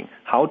beginning.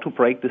 How to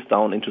break this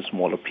down into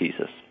smaller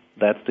pieces?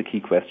 That's the key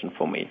question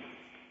for me.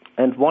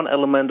 And one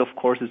element, of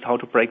course, is how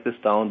to break this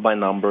down by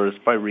numbers,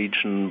 by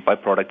region, by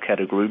product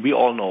category. We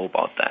all know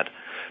about that.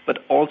 But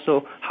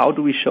also, how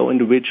do we show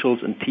individuals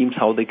and teams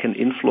how they can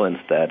influence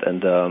that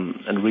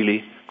and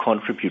really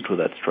contribute to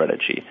that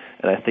strategy?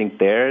 And I think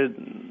there's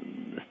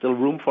still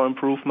room for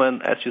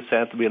improvement. As you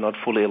said, we are not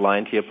fully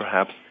aligned here,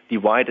 perhaps.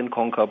 Divide and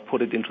conquer,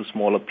 put it into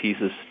smaller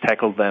pieces,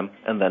 tackle them,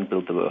 and then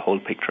build the whole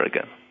picture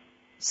again.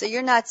 So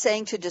you're not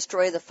saying to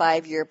destroy the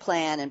 5-year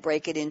plan and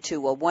break it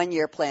into a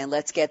 1-year plan,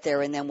 let's get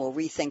there and then we'll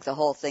rethink the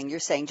whole thing.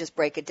 You're saying just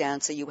break it down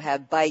so you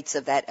have bites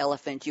of that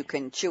elephant you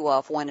can chew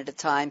off one at a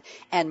time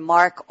and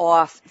mark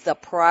off the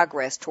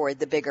progress toward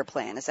the bigger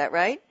plan. Is that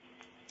right?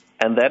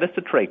 And that is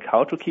the trick,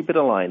 how to keep it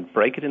aligned.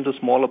 Break it into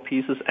smaller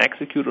pieces,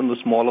 execute on the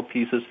smaller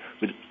pieces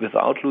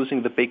without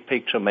losing the big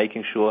picture,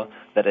 making sure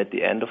that at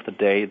the end of the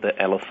day the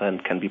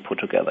elephant can be put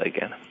together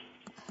again.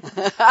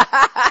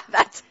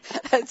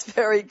 That's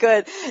very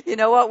good. You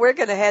know what? We're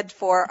going to head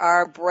for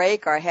our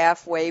break, our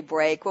halfway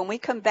break. When we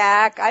come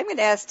back, I'm going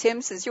to ask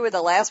Tim, since you were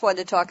the last one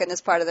to talk in this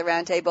part of the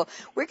roundtable,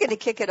 we're going to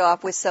kick it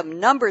off with some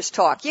numbers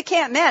talk. You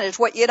can't manage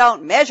what you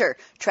don't measure.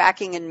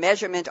 Tracking and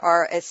measurement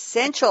are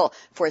essential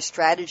for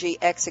strategy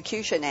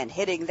execution and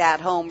hitting that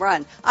home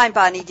run. I'm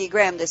Bonnie D.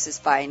 Graham. This is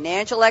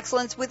Financial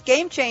Excellence with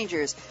Game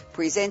Changers,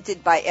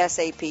 presented by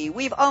SAP.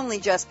 We've only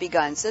just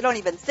begun, so don't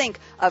even think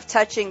of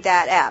touching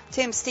that app.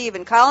 Tim, Steve,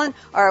 and Colin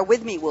are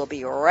with me. We'll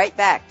be right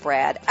back.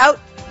 Brad, out.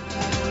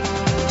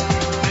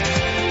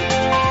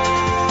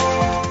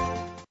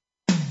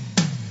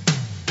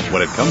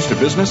 When it comes to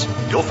business,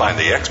 you'll find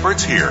the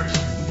experts here.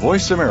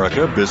 Voice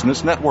America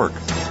Business Network.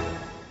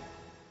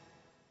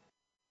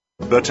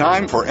 The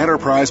time for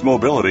enterprise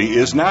mobility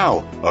is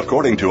now.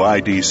 According to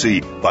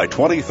IDC, by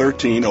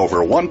 2013, over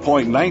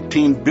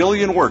 1.19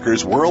 billion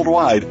workers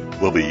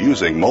worldwide will be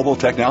using mobile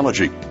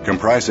technology,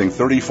 comprising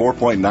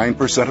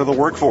 34.9% of the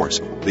workforce.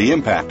 The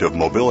impact of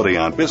mobility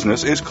on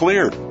business is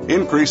clear.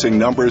 Increasing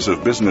numbers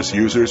of business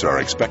users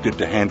are expected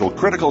to handle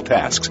critical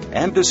tasks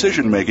and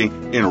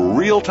decision-making in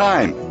real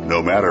time,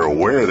 no matter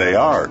where they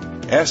are.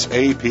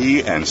 SAP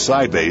and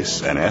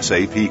Sybase, an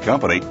SAP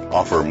company,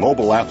 offer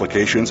mobile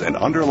applications and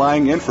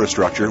underlying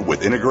infrastructure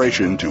with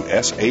integration to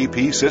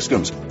SAP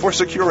systems for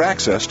secure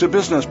access to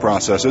business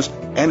processes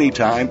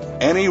anytime,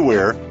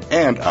 anywhere,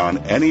 and on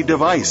any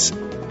device.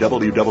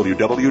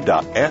 www.sap.com.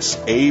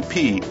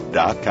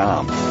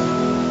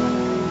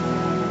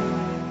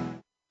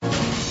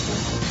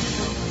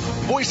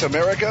 Voice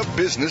America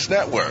Business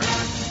Network,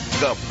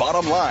 the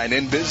bottom line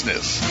in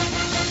business.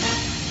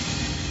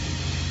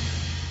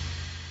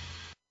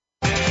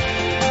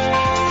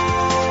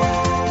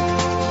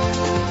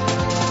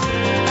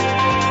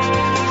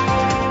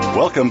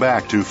 Welcome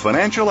back to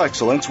Financial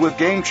Excellence with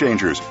Game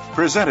Changers,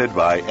 presented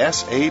by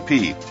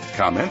SAP.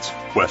 Comments?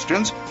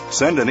 Questions?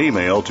 Send an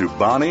email to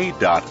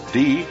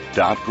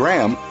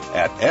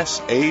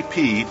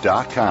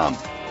bonnie.d.graham@sap.com.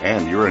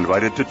 And you're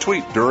invited to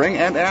tweet during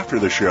and after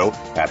the show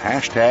at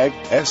hashtag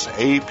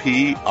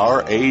SAPRADIO.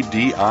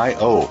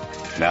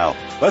 Now,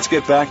 let's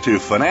get back to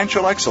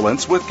Financial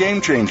Excellence with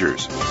Game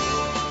Changers.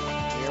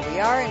 We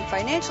are, and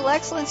financial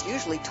excellence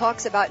usually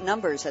talks about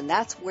numbers, and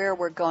that's where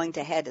we're going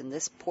to head in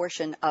this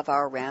portion of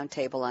our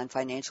roundtable on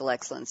financial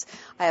excellence.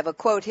 I have a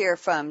quote here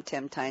from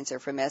Tim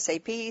Teinzer from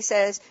SAP. He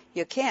says,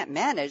 "You can't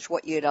manage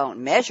what you don't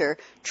measure.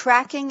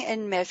 Tracking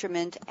and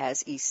measurement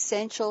as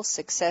essential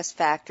success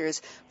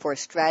factors for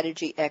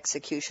strategy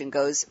execution"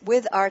 goes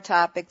with our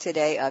topic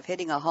today of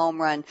hitting a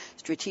home run,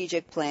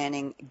 strategic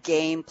planning,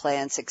 game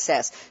plan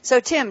success. So,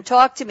 Tim,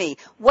 talk to me.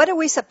 What are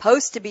we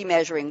supposed to be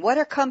measuring? What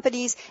are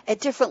companies at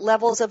different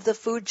levels of the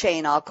food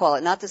chain, I'll call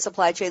it, not the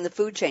supply chain, the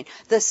food chain,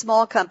 the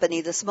small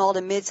company, the small to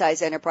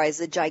mid-sized enterprise,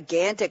 the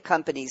gigantic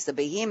companies, the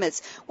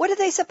behemoths, what are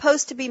they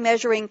supposed to be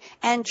measuring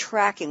and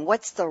tracking?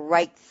 What's the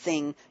right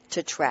thing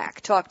to track?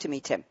 Talk to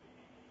me, Tim.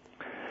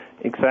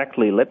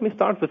 Exactly. Let me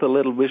start with a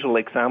little visual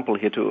example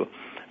here to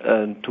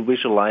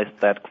visualize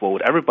that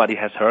quote. Everybody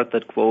has heard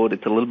that quote.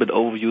 It's a little bit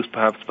overused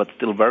perhaps, but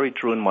still very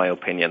true in my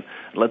opinion.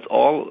 Let's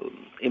all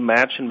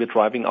imagine we're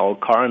driving our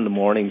car in the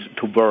morning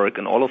to work,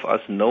 and all of us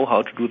know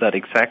how to do that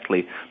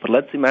exactly. But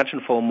let's imagine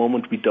for a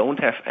moment we don't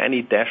have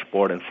any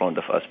dashboard in front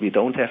of us. We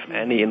don't have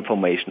any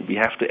information. We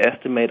have to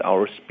estimate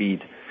our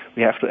speed.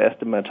 We have to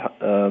estimate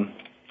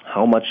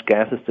how much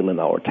gas is still in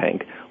our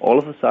tank. All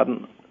of a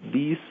sudden,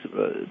 these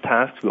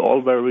tasks we're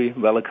all very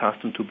well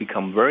accustomed to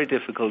become very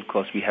difficult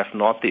because we have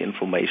not the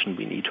information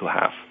we need to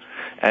have.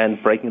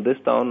 And breaking this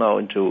down now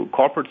into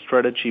corporate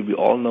strategy, we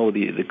all know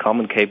the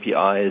common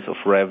KPIs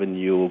of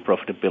revenue,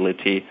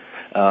 profitability.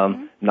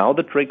 Now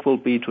the trick will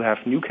be to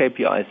have new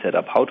KPIs set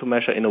up, how to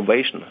measure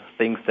innovation,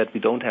 things that we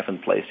don't have in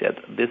place yet.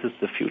 This is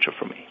the future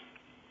for me.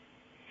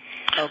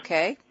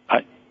 Okay.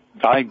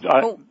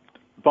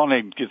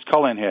 Bonnie, it's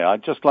Colin here.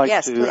 I'd just like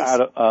to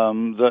add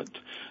that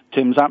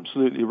Tim's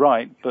absolutely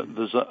right, but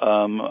there's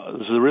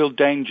a real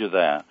danger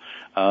there.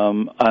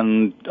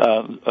 And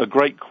a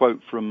great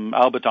quote from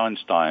Albert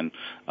Einstein.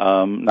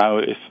 Now,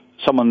 if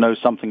someone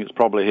knows something, it's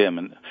probably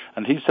him.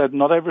 And he said,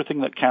 "Not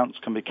everything that counts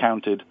can be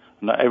counted,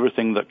 and not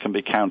everything that can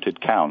be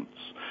counted counts."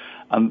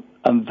 And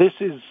this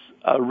is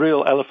a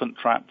real elephant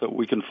trap that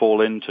we can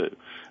fall into.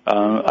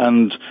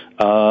 And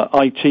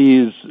IT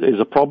is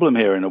a problem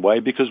here in a way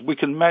because we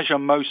can measure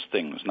most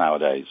things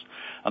nowadays.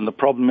 And the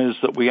problem is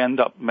that we end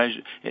up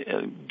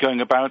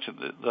going about it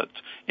that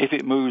if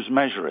it moves,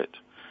 measure it.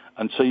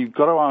 And so you've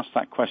got to ask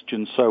that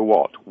question, so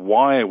what?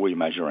 Why are we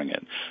measuring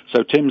it?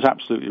 So Tim's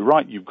absolutely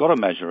right. You've got to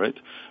measure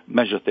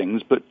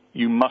things, but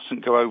you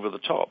mustn't go over the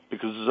top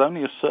because there's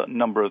only a certain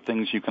number of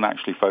things you can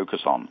actually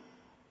focus on.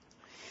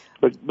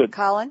 But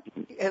Colin,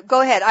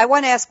 go ahead. I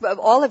want to ask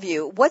all of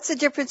you, what's the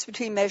difference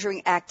between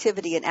measuring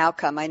activity and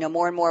outcome? I know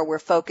more and more we're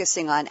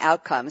focusing on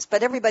outcomes,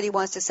 but everybody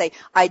wants to say,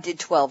 I did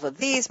 12 of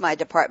these, my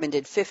department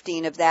did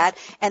 15 of that,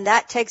 and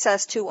that takes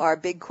us to our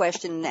big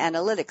question in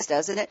analytics,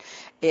 doesn't it?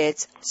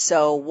 It's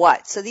so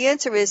what? So the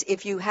answer is,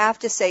 if you have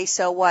to say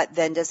so what,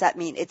 then does that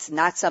mean it's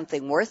not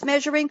something worth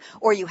measuring,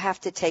 or you have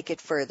to take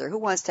it further? Who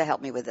wants to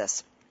help me with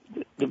this?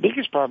 The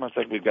biggest problem I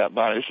think we've got,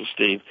 Bonnie, this is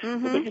Steve. The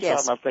biggest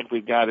problem I think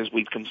we've got is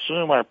we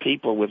consume our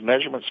people with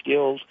measurement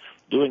skills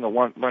doing a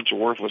bunch of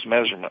worthless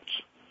measurements.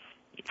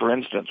 For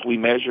instance, we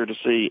measure to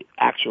see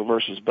actual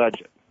versus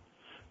budget.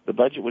 The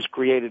budget was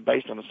created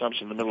based on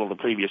assumption in the middle of the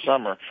previous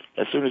summer.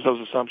 As soon as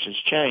those assumptions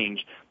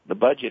change, the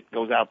budget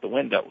goes out the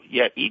window.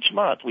 Yet each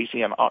month we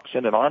send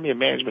an army of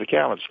management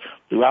accountants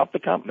throughout the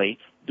company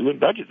doing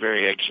budget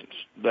variations,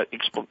 but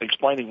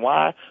explaining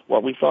why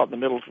what we thought in the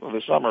middle of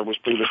the summer was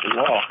previously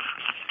wrong.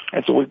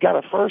 And so we've got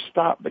to first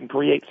stop and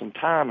create some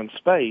time and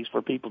space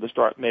for people to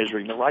start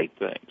measuring the right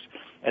things.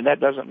 And that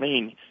doesn't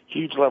mean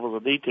huge levels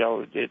of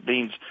detail. It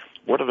means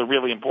what are the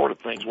really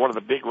important things? What are the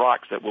big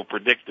rocks that will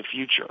predict the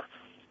future?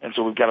 And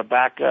so we've got to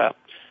back up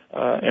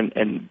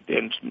and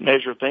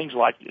measure things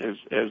like, as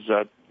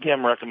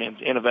Tim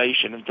recommends,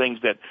 innovation and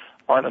things that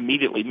aren't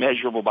immediately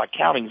measurable by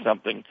counting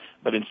something,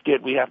 but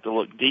instead we have to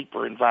look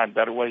deeper and find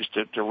better ways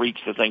to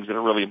reach the things that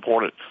are really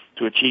important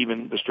to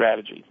achieving the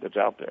strategy that's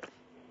out there.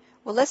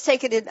 Well, let's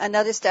take it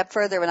another step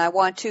further, and I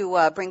want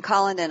to bring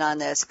Colin in on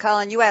this.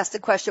 Colin, you asked the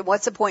question,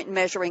 what's the point in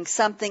measuring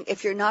something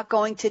if you're not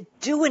going to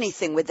do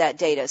anything with that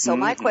data? So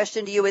my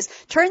question to you is,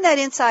 turn that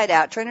inside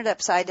out, turn it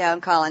upside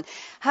down, Colin.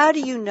 How do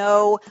you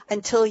know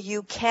until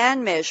you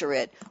can measure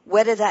it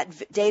whether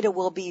that data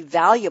will be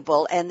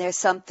valuable and there's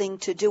something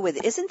to do with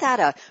it? Isn't that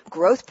a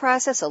growth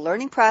process, a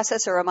learning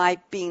process, or am I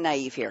being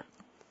naive here?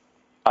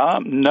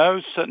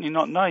 No, certainly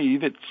not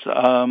naive.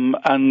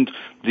 And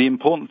the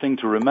important thing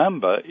to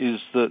remember is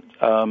that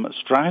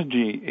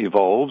strategy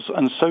evolves,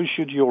 and so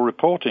should your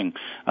reporting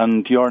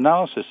and your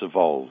analysis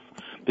evolve,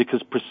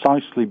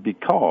 precisely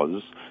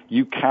because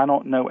you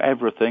cannot know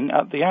everything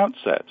at the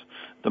outset.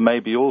 There may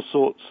be all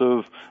sorts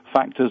of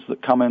factors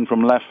that come in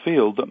from left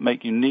field that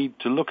make you need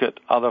to look at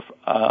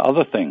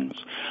other things.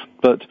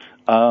 But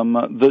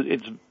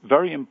it's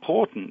very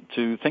important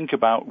to think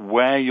about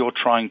where you're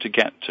trying to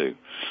get to,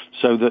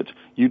 so that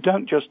you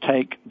don't just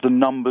take the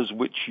numbers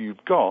which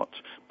you've got,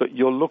 but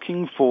you're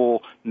looking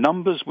for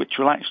numbers which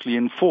will actually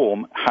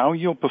inform how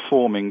you're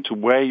performing to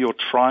where you're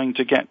trying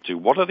to get to.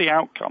 What are the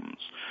outcomes?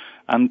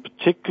 And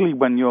particularly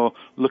when you're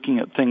looking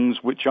at things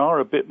which are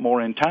a bit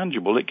more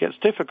intangible, it gets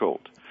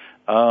difficult.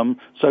 One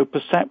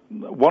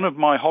of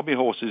my hobby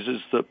horses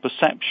is that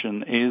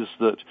perception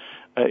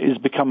is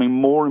becoming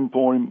more and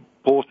more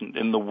important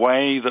in the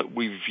way that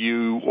we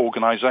view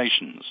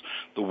organizations,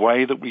 the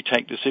way that we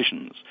take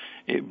decisions.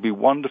 It would be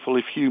wonderful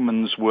if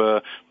humans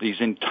were these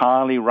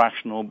entirely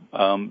rational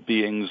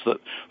beings that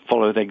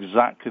followed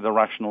exactly the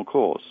rational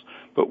course.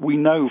 But we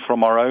know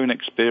from our own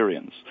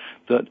experience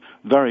that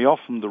very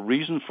often the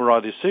reason for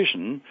our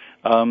decision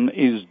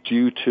is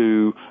due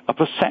to a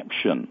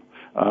perception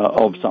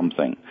of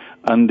something.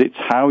 And it's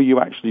how you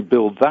actually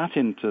build that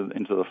into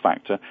the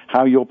factor,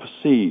 how you're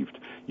perceived,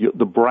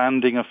 the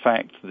branding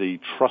effect, the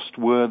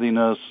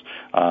trustworthiness,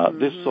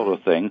 this sort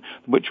of thing,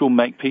 which will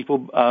make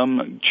people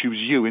choose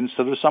you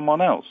instead of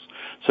someone else.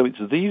 So it's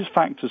these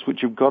factors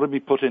which have got to be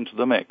put into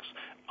the mix.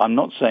 I'm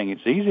not saying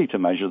it's easy to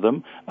measure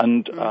them,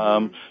 and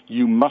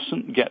you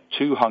mustn't get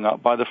too hung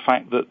up by the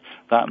fact that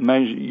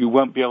you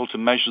won't be able to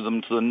measure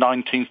them to the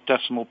 19th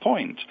decimal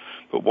point.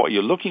 But what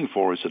you're looking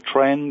for is a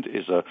trend,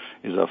 is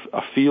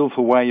a feel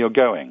for where you're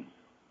going.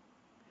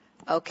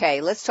 Okay,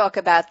 let's talk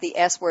about the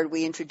S word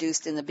we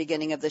introduced in the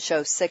beginning of the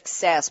show,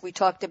 success. We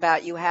talked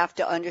about you have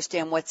to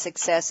understand what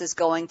success is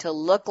going to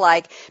look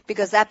like,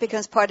 because that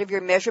becomes part of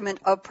your measurement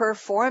of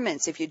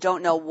performance. If you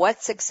don't know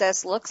what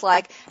success looks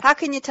like, how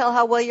can you tell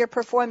how well you're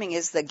performing?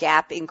 Is the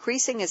gap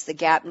increasing? Is the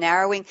gap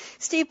narrowing?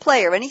 Steve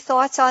Player, any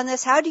thoughts on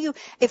this?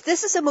 If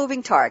this is a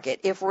moving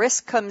target, if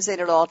risk comes in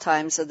at all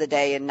times of the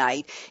day and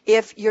night,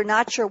 if you're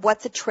not sure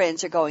what the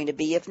trends are going to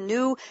be, if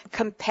new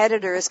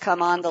competitors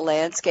come on the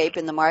landscape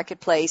in the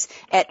marketplace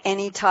at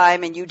any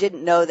time and you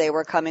didn't know they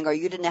were coming, or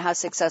you didn't know how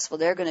successful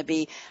they're going to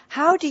be,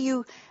 how do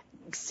you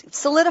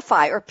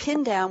solidify or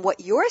pin down what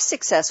your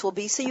success will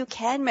be so you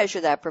can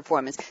measure that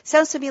performance?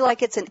 Sounds to me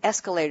like it's an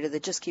escalator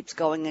that just keeps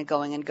going and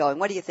going and going.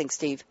 What do you think,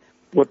 Steve?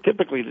 Well,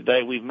 typically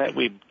today we've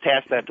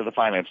tasked that to the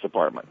finance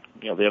department.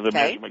 They're the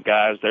measurement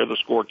guys, they're the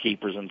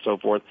scorekeepers and so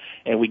forth,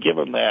 and we give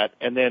them that.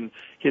 And then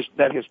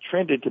that has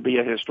trended to be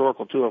a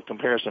historical tool of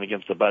comparison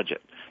against the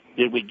budget.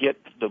 Did we get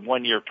the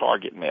 1-year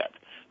target met?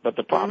 But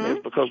the problem is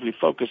because we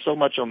focus so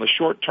much on the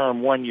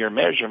short-term 1-year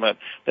measurement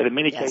that in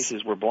many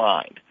cases we're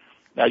blind.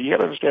 Now, you got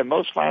to understand,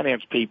 most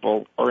finance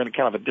people are in a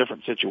kind of a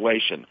different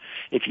situation.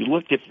 If you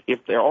look,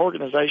 if their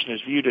organization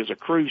is viewed as a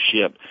cruise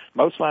ship,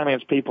 most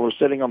finance people are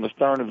sitting on the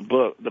stern of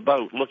the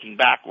boat looking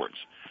backwards.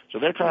 So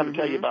they're trying to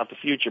tell you about the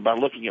future by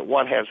looking at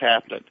what has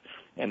happened.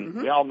 And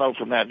we all know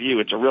from that view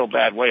it's a real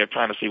bad way of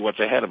trying to see what's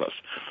ahead of us.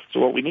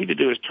 So what we need to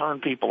do is turn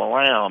people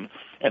around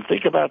and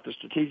think about the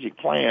strategic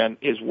plan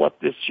is what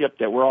this ship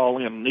that we're all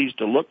in needs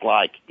to look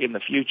like in the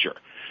future.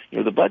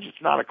 The budget's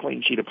not a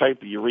clean sheet of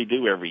paper you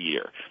redo every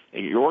year.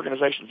 Your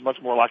organization is much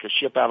more like a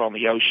ship out on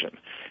the ocean.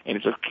 And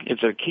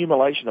it's an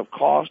accumulation of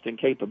cost and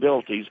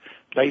capabilities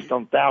based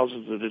on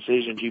thousands of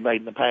decisions you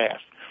made in the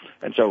past.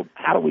 And so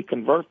how do we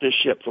convert this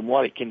ship from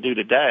what it can do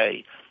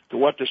today to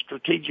what the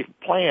strategic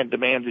plan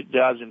demands it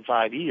does in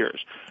 5 years?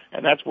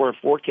 And that's where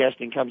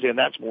forecasting comes in.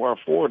 That's where a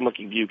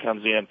forward-looking view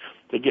comes in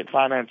to get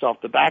finance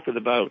off the back of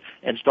the boat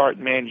and start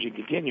managing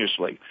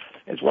continuously.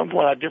 At one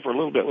point I differ a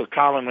little bit with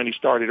Colin when he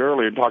started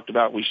earlier and talked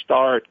about we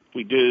start,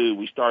 we do,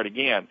 we start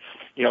again.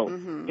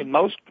 In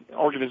most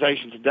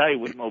organizations today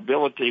with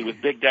mobility,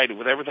 with big data,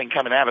 with everything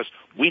coming at us,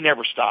 we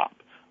never stop.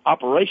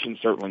 Operations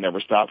certainly never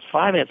stops.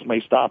 Finance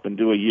may stop and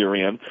do a year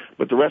in,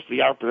 but the rest of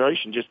the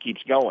operation just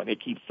keeps going. It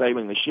keeps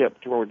sailing the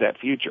ship toward that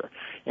future.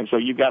 And so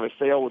you've got to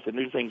sail with the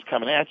new things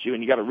coming at you,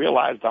 and you've got to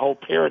realize the whole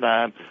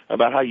paradigm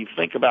about how you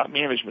think about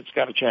management's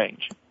got to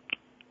change.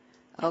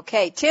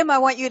 Okay, Tim, I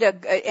want you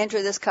to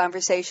enter this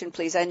conversation,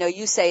 please. I know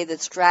you say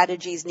that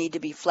strategies need to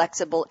be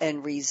flexible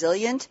and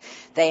resilient.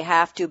 They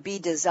have to be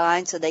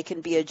designed so they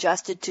can be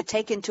adjusted to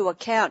take into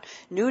account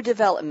new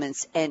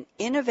developments and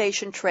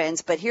innovation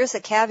trends. But here's a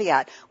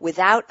caveat,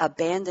 without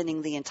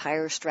abandoning the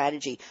entire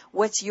strategy.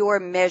 What's your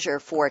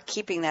measure for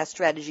keeping that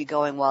strategy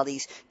going while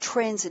these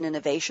trends and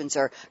innovations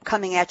are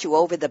coming at you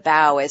over the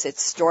bow as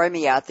it's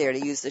stormy out there,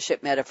 to use the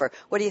ship metaphor?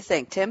 What do you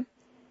think, Tim?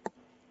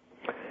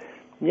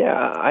 Yeah,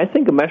 I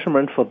think a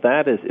measurement for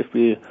that is if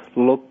we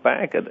look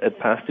back at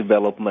past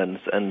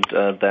developments and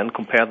then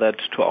compare that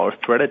to our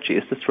strategy.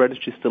 Is the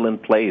strategy still in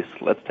place?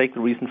 Let's take the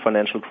recent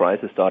financial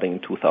crisis starting in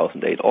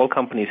 2008. All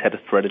companies had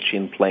a strategy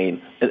in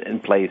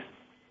place.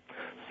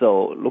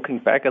 So looking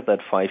back at that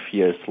 5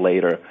 years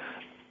later,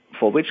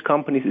 for which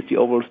companies is the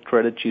overall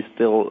strategy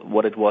still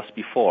what it was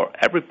before?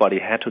 Everybody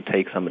had to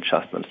take some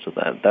adjustments to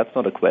that. That's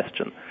not a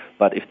question.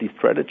 But if the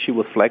strategy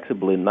was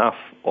flexible enough,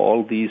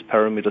 all these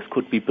parameters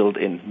could be built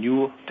in.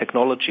 New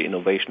technology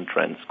innovation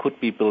trends could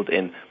be built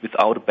in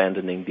without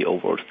abandoning the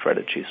overall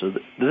strategy. So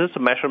this is a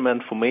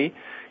measurement for me.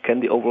 Can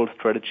the overall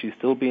strategy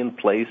still be in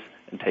place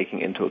and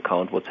taking into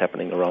account what's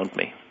happening around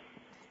me?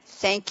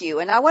 Thank you.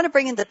 And I want to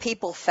bring in the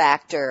people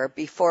factor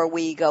before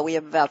we go. We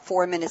have about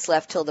 4 minutes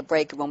left till the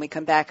break. And when we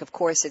come back, of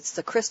course, it's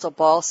the crystal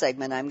ball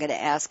segment. I'm going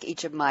to ask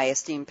each of my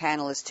esteemed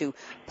panelists to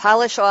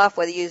polish off,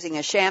 whether using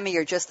a chamois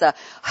or just the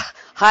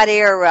hot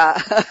air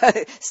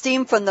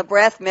steam from the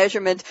breath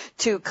measurement,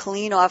 to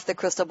clean off the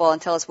crystal ball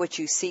and tell us what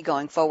you see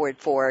going forward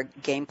for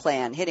game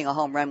plan, hitting a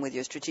home run with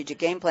your strategic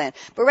game plan.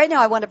 But right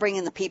now I want to bring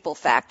in the people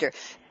factor.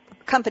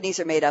 Companies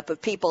are made up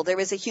of people. There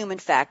is a human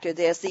factor.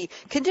 There's the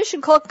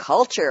condition called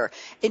culture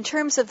in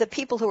terms of the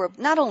people who are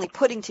not only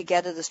putting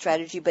together the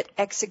strategy but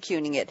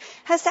executing it.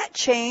 Has that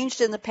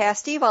changed in the past?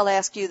 Steve, I'll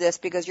ask you this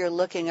because you're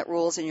looking at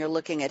rules and you're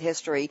looking at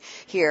history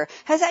here.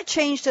 Has that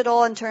changed at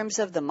all in terms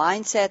of the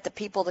mindset, the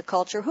people, the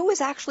culture? Who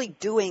is actually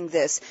doing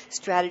this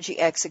strategy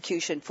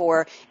execution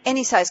for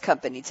any size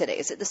company today?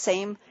 Is it the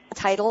same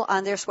title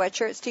on their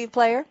sweatshirt, Steve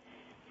Player?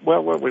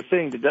 Well, what we're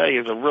seeing today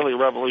is a really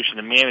revolution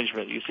in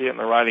management. You see it in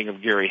the writing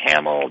of Gary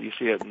Hamel. You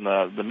see it in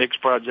the Mix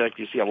Project.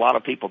 You see a lot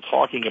of people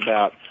talking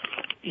about,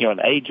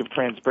 an age of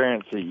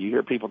transparency. You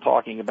hear people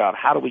talking about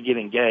how do we get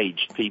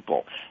engaged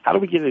people? How do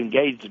we get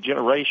engaged a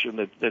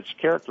generation that's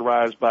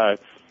characterized by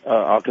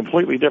a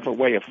completely different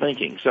way of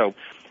thinking? So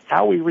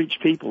how we reach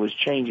people is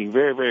changing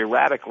very, very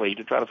radically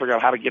to try to figure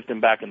out how to get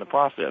them back in the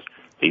process.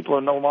 People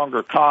are no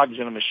longer cogs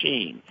in a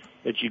machine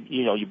that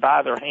you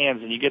buy their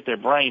hands and you get their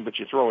brain, but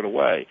you throw it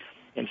away.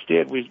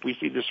 Instead, we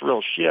see this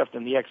real shift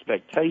in the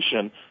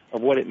expectation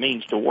of what it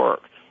means to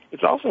work.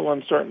 It's also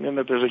uncertain in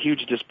that there's a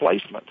huge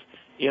displacement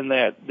in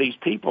that these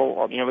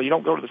people, you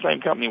don't go to the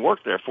same company and work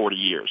there 40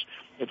 years.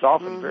 It's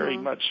often very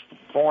much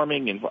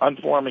forming and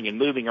unforming and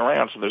moving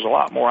around, so there's a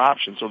lot more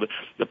options. So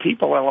the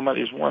people element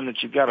is one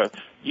that you've got to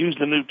use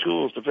the new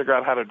tools to figure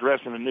out how to address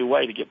in a new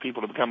way to get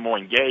people to become more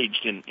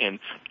engaged in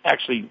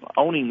actually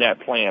owning that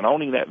plan,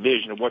 owning that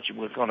vision of what you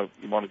want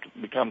to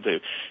become to.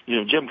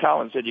 Jim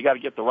Collins said you got to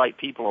get the right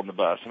people on the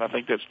bus, and I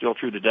think that's still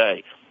true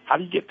today. How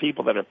do you get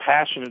people that are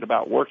passionate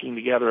about working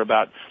together,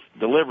 about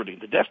delivering?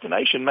 The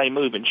destination may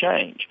move and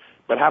change,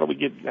 but how do we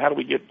get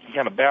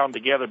kind of bound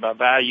together by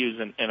values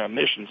and a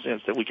mission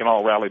sense that we can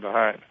all rally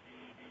behind?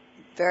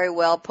 Very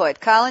well put.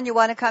 Colin, you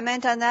want to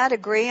comment on that?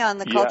 Agree on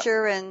the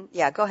culture? And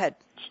go ahead.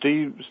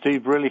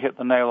 Steve really hit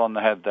the nail on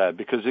the head there,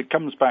 because it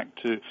comes back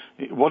to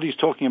what he's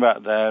talking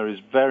about there is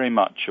very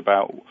much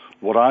about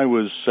what I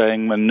was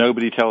saying when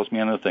nobody tells me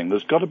anything.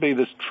 There's got to be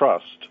this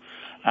trust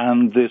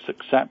and this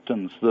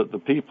acceptance that the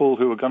people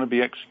who are going to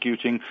be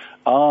executing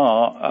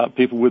are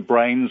people with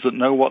brains that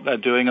know what they're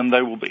doing, and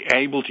they will be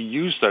able to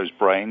use those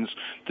brains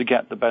to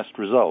get the best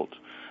result.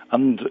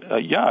 And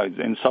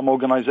in some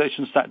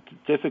organizations that's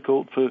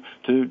difficult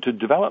to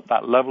develop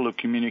that level of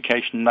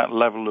communication, that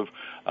level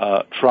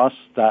of trust,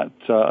 that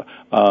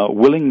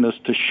willingness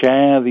to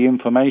share the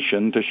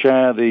information, to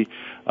share the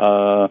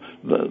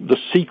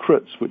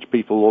secrets which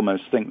people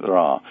almost think there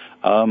are.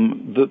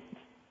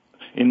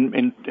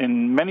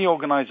 In many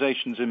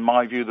organizations, in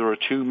my view, there are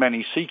too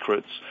many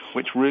secrets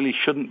which really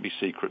shouldn't be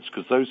secrets,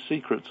 because those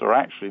secrets are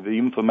actually the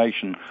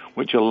information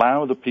which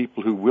allow the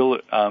people who will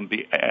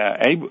be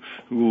able,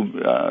 who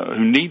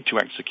need to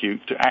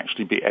execute, to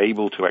actually be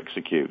able to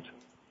execute.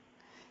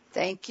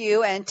 Thank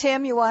you. And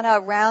Tim, you want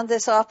to round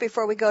this off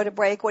before we go to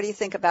break? What do you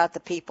think about the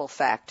people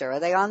factor? Are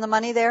they on the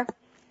money there?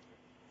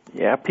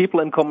 Yeah,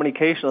 people in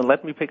communication. And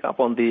let me pick up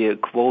on the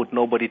quote,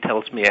 "Nobody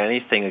tells me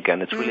anything"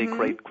 again. It's really a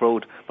great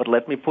quote. But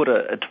let me put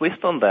a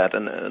twist on that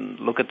and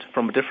look at it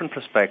from a different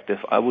perspective.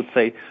 I would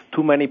say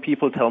too many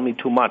people tell me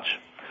too much.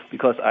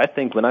 Because I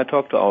think when I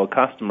talk to our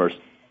customers,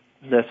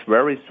 there's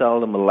very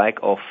seldom a lack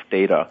of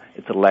data.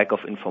 It's a lack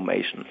of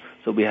information.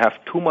 So we have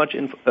too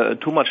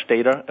much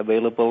data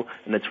available,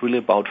 and it's really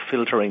about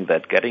filtering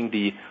that, getting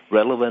the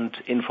relevant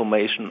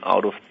information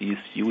out of these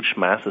huge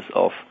masses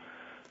of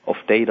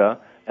data.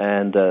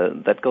 And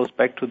that goes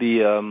back to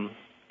the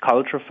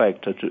culture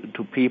factor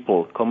to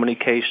people,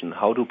 communication.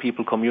 How do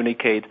people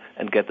communicate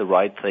and get the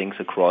right things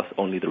across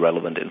only the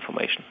relevant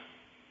information?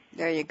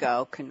 There you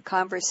go.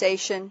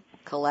 Conversation,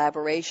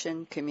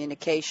 collaboration,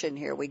 communication.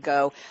 Here we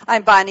go.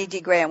 I'm Bonnie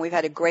D. Graham. We've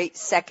had a great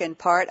second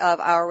part of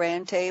our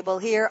roundtable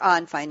here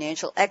on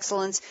financial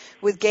excellence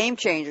with Game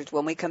Changers.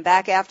 When we come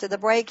back after the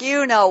break,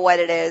 you know what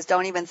it is.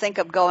 Don't even think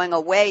of going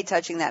away,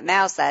 touching that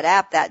mouse, that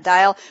app, that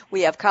dial.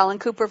 We have Colin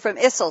Cooper from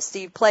ISSL,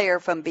 Steve Player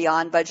from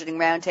Beyond Budgeting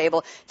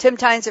Roundtable, Tim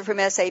Teinzer from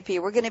SAP.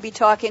 We're going to be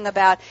talking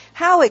about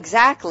how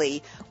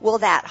exactly will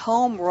that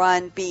home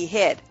run be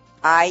hit,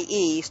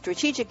 i.e.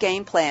 strategic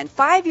game plan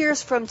 5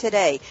 years from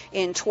today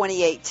in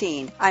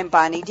 2018. I'm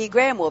Bonnie D.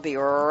 Graham. We'll be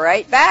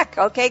right back.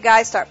 Okay,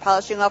 guys, start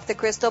polishing off the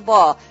crystal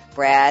ball.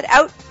 Brad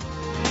out.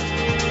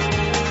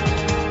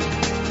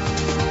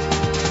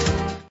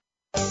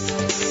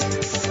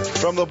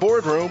 From the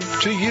boardroom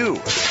to you,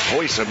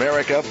 Voice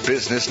America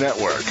Business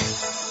Network.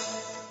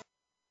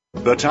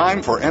 The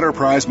time for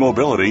enterprise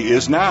mobility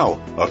is now.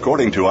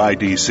 According to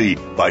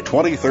IDC, by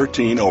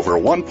 2013, over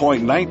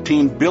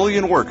 1.19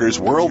 billion workers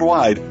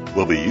worldwide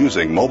will be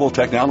using mobile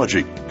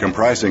technology,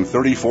 comprising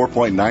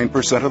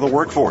 34.9% of the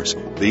workforce.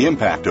 The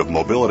impact of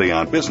mobility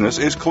on business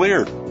is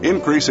clear.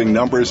 Increasing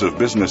numbers of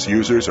business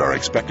users are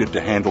expected to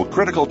handle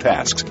critical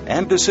tasks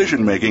and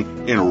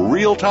decision-making in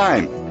real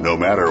time, no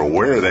matter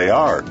where they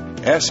are.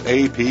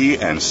 SAP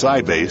and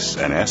Sybase,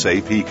 an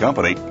SAP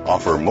company,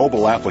 offer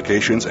mobile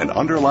applications and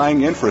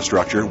underlying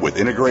infrastructure with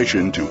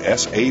integration to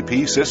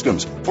SAP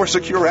systems for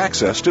secure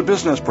access to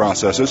business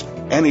processes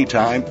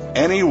anytime,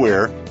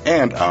 anywhere,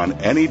 and on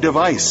any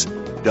device.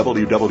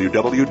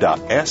 www.sap.com.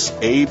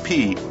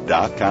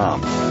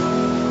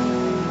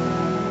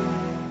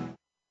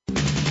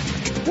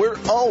 We're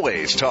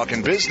always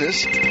talking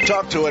business.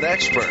 Talk to an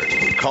expert.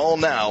 Call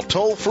now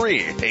toll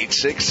free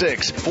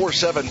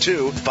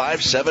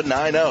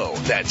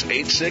 866-472-5790. That's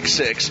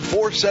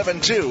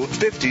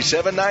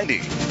 866-472-5790.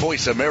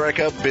 Voice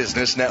America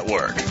Business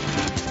Network.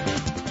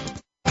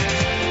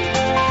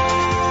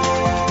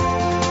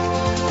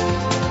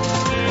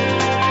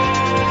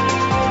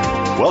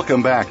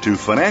 Welcome back to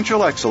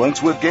Financial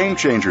Excellence with Game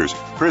Changers,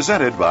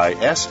 presented by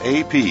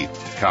SAP.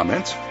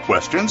 Comments?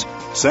 Questions?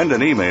 Send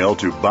an email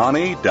to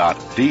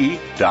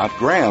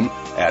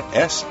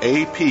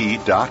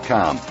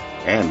bonnie.d.graham@sap.com.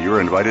 And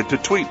you're invited to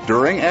tweet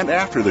during and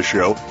after the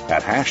show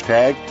at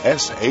hashtag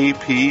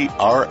SAPRADIO.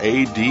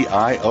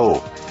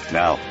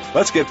 Now,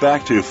 let's get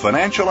back to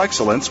Financial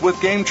Excellence with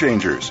Game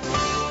Changers.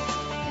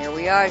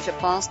 We are. Je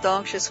pense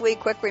donc je suis.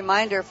 Quick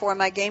reminder for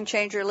my Game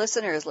Changer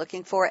listeners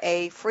looking for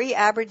a free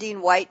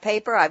Aberdeen white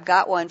paper. I've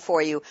got one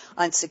for you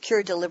on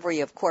secure delivery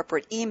of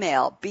corporate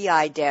email,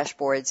 BI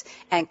dashboards,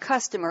 and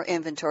customer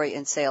inventory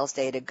and sales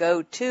data.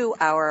 Go to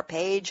our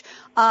page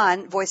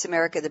on Voice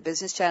America, the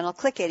business channel.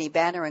 Click any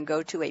banner and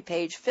go to a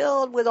page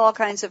filled with all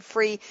kinds of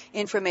free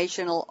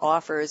informational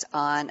offers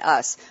on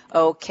us.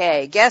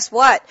 Okay, guess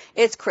what?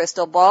 It's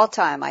crystal ball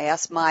time. I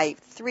asked my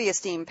three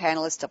esteemed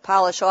panelists to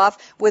polish off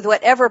with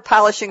whatever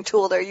polishing tool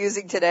they're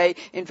using today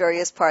in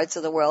various parts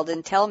of the world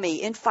and tell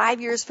me, in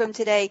 5 years from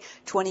today,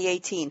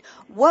 2018,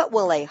 what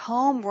will a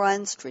home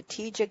run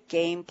strategic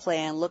game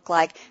plan look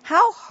like?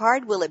 How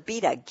hard will it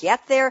be to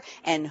get there?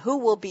 And who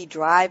will be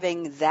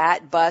driving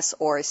that bus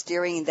or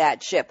steering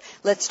that ship?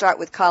 Let's start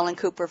with Colin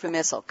Cooper from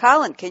ISSL.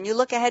 Colin, can you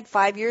look ahead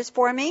 5 years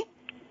for me?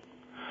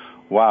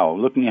 Wow,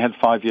 looking ahead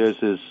 5 years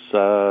is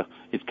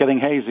it's getting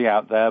hazy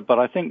out there, but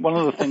I think one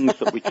of the things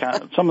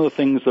that some of the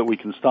things that we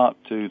can start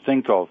to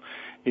think of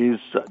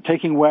is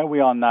taking where we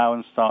are now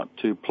and start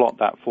to plot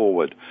that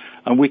forward.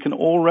 And we can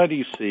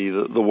already see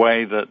that the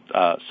way that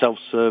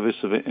self-service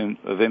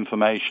of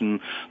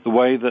information, the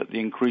way that the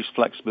increased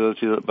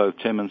flexibility that both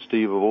Tim and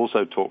Steve have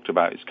also talked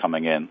about is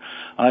coming in.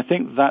 And I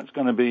think that's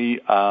going to be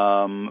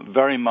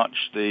very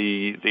much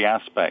the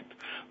aspect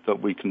that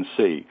we can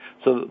see.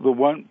 So that there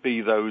won't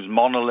be those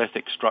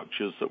monolithic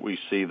structures that we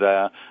see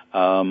there.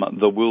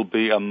 There will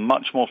be a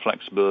much more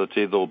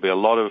flexibility. There will be a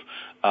lot of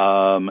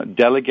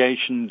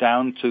delegation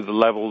down to the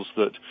levels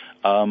that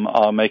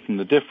are making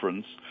the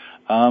difference.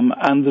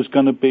 And there's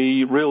going to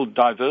be real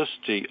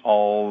diversity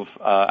of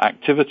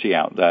activity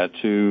out there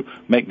to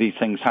make these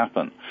things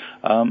happen.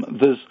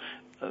 There's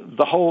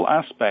the whole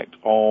aspect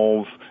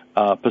of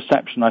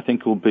perception, I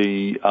think, will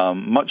be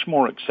much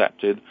more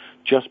accepted.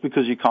 Just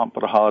because you can't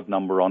put a hard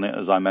number on it,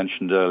 as I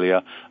mentioned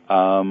earlier,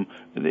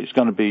 it's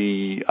going to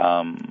be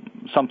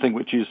something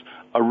which is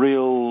a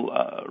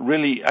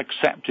really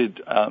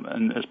accepted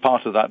and as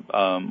part of that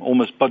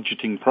almost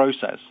budgeting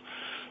process.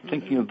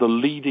 Thinking of the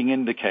leading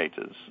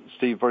indicators,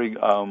 Steve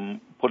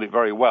put it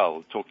very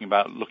well, talking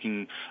about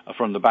looking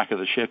from the back of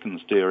the ship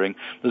and steering.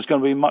 There's going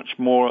to be much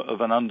more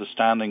of an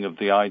understanding of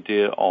the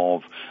idea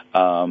of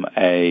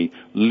a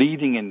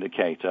leading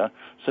indicator.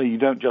 So you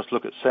don't just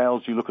look at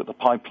sales, you look at the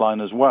pipeline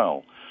as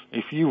well.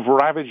 if you've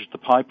ravaged the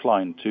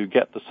pipeline to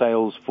get the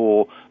sales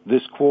for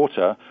this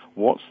quarter,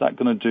 what's that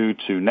going to do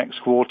to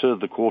next quarter,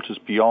 the quarters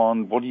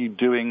beyond? What are you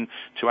doing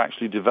to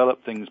actually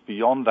develop things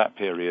beyond that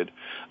period?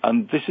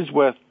 And this is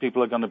where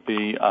people are going to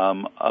be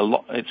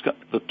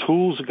the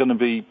tools are going to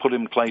be put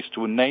in place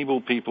to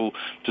enable people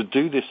to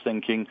do this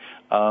thinking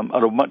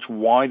at a much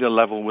wider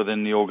level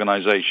within the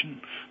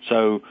organization.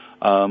 So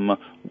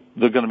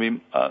they're going to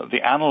be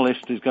the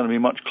analyst is going to be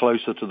much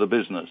closer to the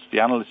business. The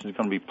analyst is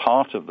going to be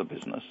part of the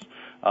business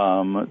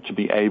to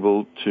be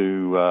able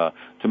to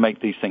make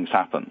these things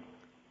happen.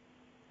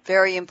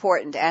 Very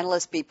important.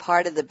 Analysts be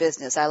part of the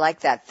business. I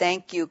like that.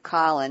 Thank you,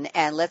 Colin.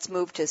 And let's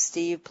move to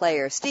Steve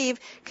Player. Steve,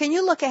 can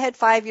you look ahead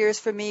 5 years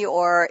for me,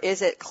 or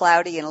is it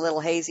cloudy and a little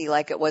hazy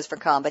like it was for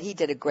Colin? But he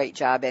did a great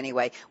job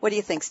anyway. What do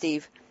you think,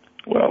 Steve?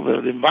 Well,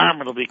 the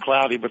environment will be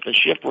cloudy, but the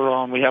ship we're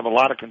on, we have a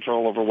lot of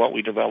control over what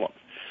we develop.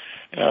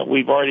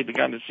 We've already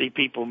begun to see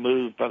people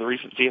move, by the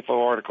recent CFO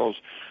articles,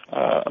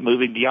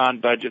 moving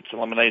beyond budgets,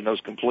 eliminating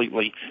those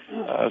completely.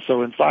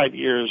 So in 5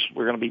 years,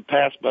 we're going to be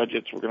past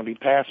budgets. We're going to be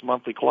past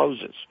monthly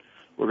closes.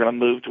 We're going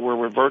to move to where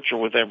we're virtual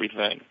with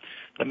everything.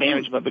 The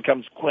management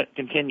becomes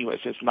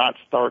continuous. It's not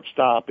start,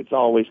 stop. It's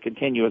always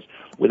continuous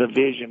with a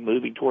vision,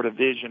 moving toward a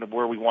vision of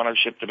where we want our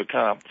ship to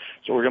become.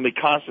 So we're going to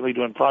be constantly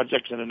doing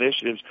projects and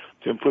initiatives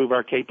to improve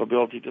our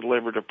capability to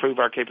deliver, to improve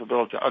our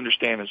capability to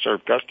understand and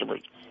serve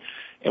customers.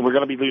 And we're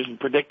going to be using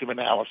predictive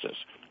analysis.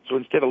 So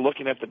instead of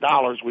looking at the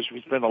dollars, which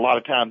we spend a lot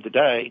of time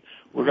today,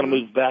 we're going to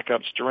move back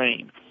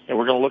upstream. And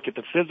we're going to look at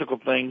the physical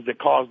things that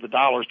cause the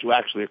dollars to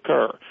actually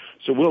occur.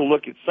 So we'll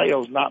look at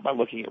sales not by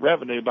looking at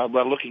revenue, but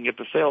by looking at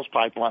the sales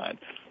pipeline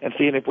and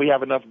seeing if we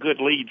have enough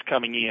good leads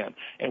coming in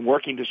and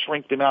working to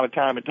shrink the amount of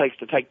time it takes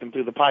to take them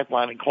through the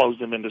pipeline and close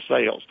them into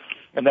sales.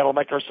 And that'll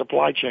make our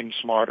supply chain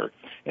smarter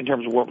in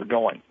terms of where we're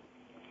going.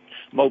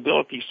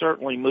 Mobility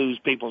certainly moves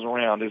people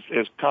around.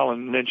 As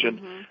Colin mentioned,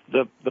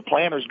 the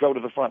planners go to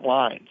the front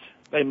lines.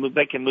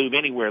 They can move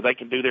anywhere. They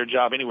can do their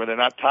job anywhere. They're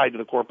not tied to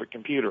the corporate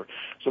computer.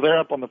 So they're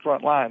up on the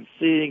front line,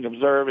 seeing,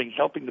 observing,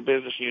 helping the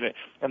business unit,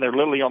 and they're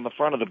literally on the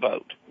front of the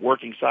boat,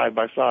 working side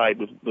by side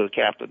with the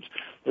captains.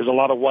 There's a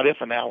lot of what-if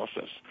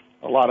analysis,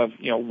 a lot of,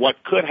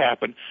 what could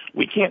happen.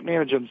 We can't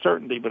manage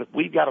uncertainty, but if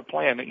we've got a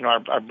plan,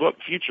 our book,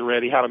 Future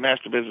Ready, How to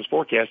Master Business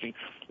Forecasting,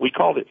 we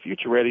called it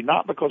Future Ready,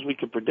 not because we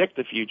could predict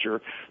the future,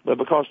 but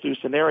because through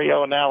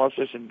scenario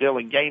analysis and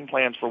building game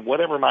plans for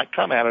whatever might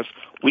come at us,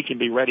 we can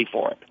be ready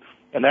for it.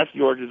 And that's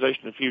the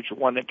organization of the future,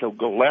 one that can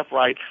go left,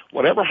 right.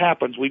 Whatever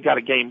happens, we've got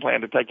a game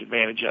plan to take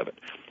advantage of it.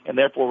 And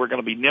therefore, we're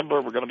going to be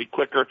nimbler, we're going to be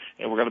quicker,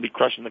 and we're going to be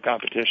crushing the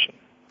competition.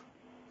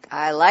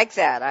 I like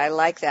that. I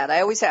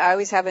always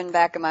have in the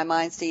back of my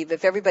mind, Steve,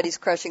 if everybody's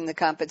crushing the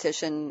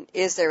competition,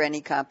 is there any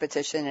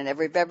competition? And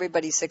if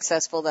everybody's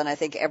successful, then I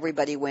think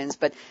everybody wins.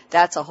 But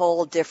that's a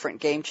whole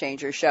different game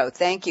changer show.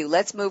 Thank you.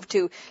 Let's move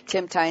to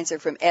Tim Teinzer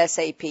from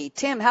SAP.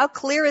 Tim, how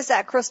clear is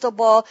that crystal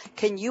ball?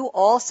 Can you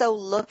also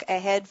look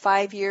ahead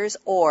 5 years,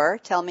 or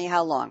tell me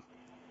how long?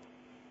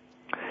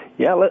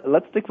 Yeah,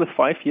 let's stick with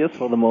 5 years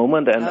for the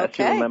moment. And As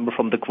you remember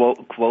from the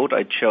quote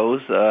I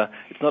chose,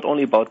 it's not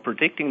only about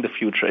predicting the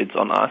future, it's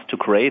on us to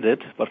create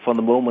it. But for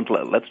the moment,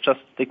 let's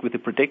just stick with the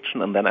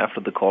prediction, and then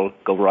after the call,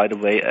 go right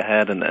away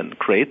ahead and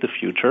create the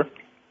future.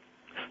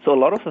 So a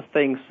lot of the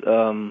things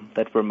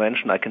that were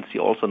mentioned, I can see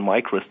also in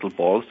my crystal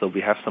ball. So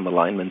we have some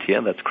alignment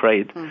here. That's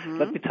great.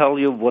 Let me tell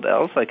you what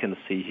else I can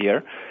see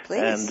here.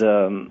 Please.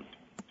 And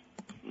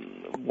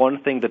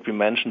one thing that we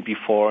mentioned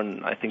before,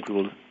 and I think we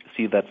will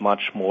see that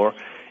much more,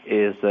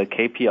 is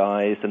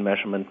KPIs and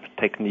measurement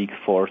techniques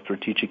for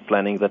strategic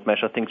planning that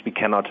measure things we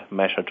cannot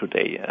measure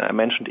today. I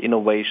mentioned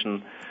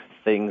innovation,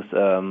 things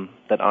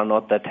that are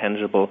not that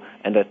tangible,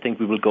 and I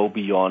think we will go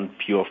beyond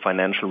pure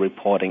financial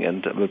reporting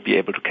and we'll be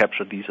able to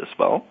capture these as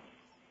well.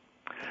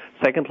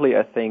 Secondly,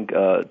 I think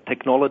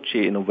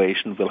technology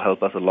innovation will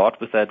help us a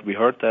lot with that. We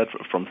heard that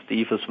from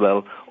Steve as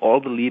well.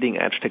 All the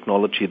leading-edge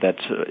technology that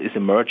is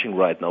emerging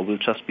right now will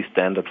just be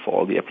standard for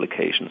all the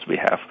applications we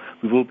have.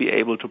 We will be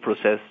able to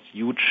process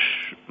huge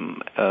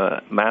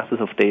masses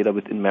of data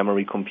within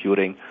memory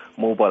computing,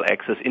 mobile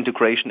access,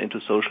 integration into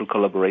social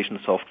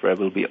collaboration software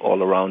will be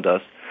all around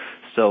us.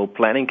 So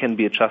planning can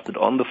be adjusted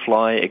on the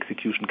fly.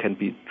 Execution can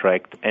be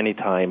tracked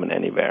anytime and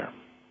anywhere.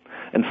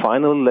 And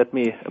finally, let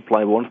me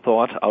apply one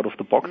thought out of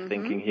the box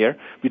thinking here.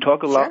 We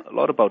talk a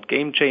lot about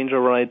game changer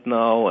right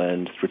now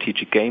and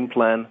strategic game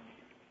plan.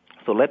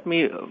 So let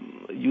me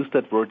use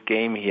that word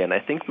game here, and I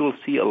think we'll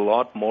see a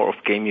lot more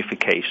of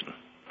gamification.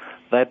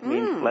 That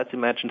means let's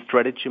imagine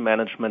strategy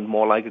management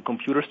more like a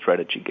computer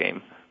strategy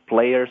game.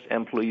 Players,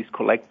 employees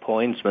collect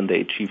points when they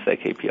achieve their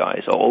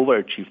KPIs or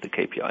overachieve the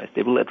KPIs.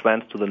 They will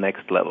advance to the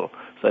next level.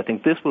 So I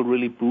think this will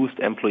really boost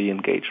employee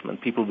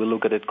engagement. People will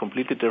look at it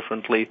completely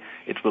differently.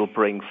 It will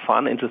bring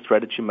fun into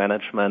strategy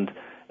management,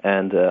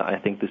 and I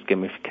think this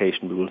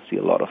gamification, we will see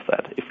a lot of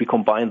that. If we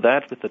combine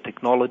that with the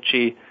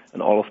technology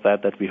and all of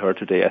that we heard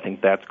today, I think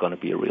that's going to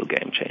be a real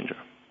game changer.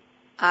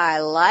 I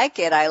like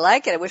it.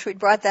 I wish we'd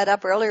brought that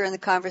up earlier in the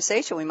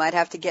conversation. We might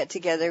have to get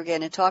together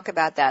again and talk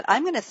about that.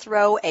 I'm going to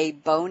throw a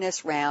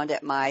bonus round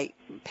at my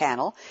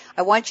panel.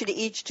 I want you to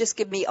each just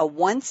give me a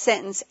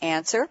one-sentence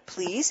answer,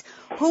 please.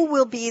 Who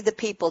will be the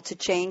people to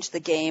change the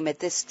game at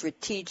this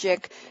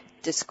strategic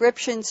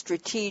description,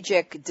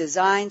 strategic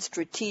design,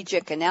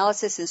 strategic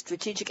analysis, and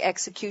strategic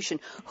execution?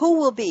 Who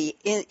will be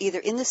either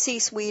in the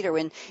C-suite or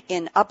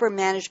in upper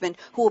management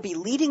who will be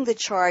leading the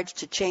charge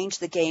to change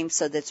the game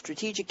so that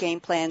strategic game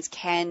plans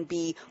can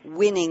be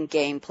winning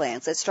game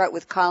plans? Let's start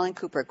with Colin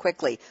Cooper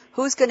quickly.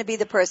 Who's going to be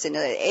the person?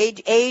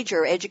 Age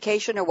or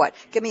education or what?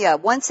 Give me a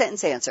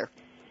one-sentence answer.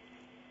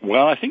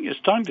 Well, I think it's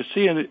time to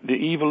see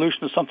the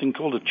evolution of something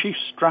called a chief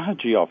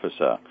strategy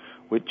officer,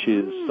 which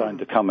is starting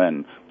to come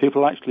in.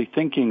 People actually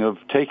thinking of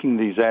taking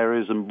these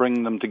areas and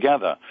bringing them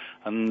together,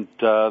 and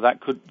that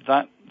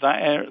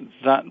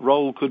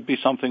role could be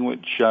something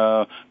which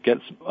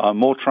gets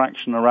more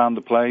traction around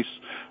the place,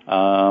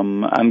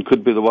 and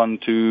could be the one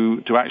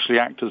to actually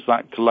act as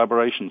that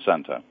collaboration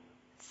center.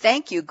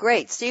 Thank you.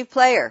 Great. Steve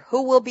Player,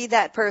 who will be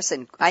that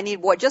person? I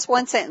need just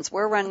one sentence.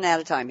 We're running out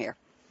of time here.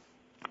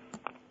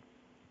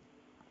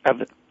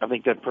 I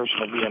think that person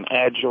will be an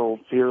agile,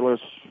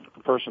 fearless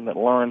person that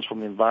learns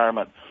from the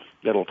environment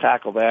that'll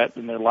tackle that,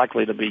 and they're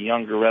likely to be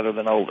younger rather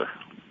than older.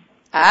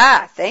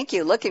 Thank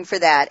you. Looking for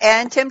that.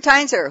 And Tim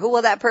Teinzer, who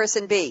will that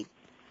person be?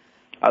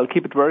 I'll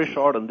keep it very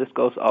short, and this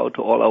goes out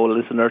to all our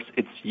listeners.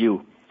 It's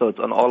you. So it's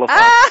on all of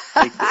us.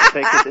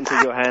 Take this into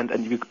your hand,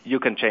 and you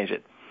can change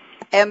it.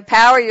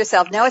 Empower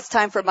yourself. Now it's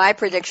time for my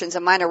predictions,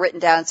 and mine are written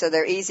down so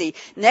they're easy.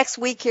 Next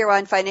week here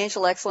on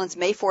Financial Excellence,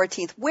 May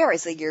 14th, where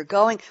is the year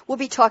going? We'll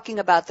be talking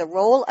about the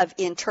role of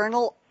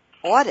internal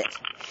audit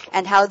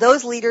and how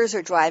those leaders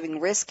are driving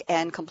risk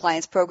and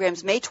compliance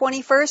programs. May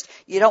 21st,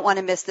 you don't want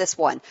to miss this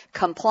one.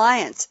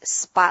 Compliance,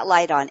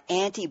 spotlight on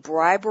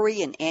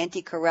anti-bribery and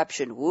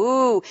anti-corruption.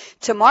 Woo!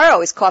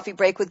 Tomorrow is Coffee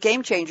Break with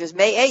Game Changers.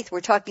 May 8th, we're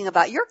talking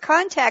about your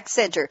contact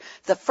center,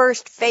 the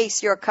first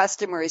face your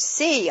customers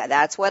see.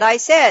 That's what I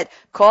said.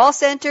 Call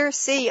center,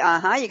 see. You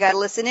got to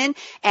listen in.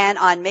 And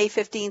on May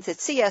 15th at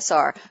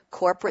CSR,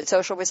 corporate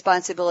social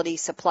responsibility,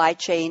 supply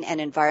chain, and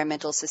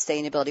environmental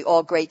sustainability.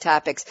 All great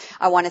topics.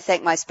 I want to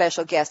thank my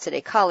special guests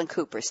today, Colin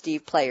Cooper,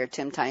 Steve Player,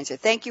 Tim Teinzer.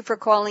 Thank you for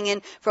calling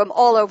in from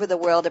all over the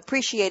world.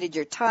 Appreciated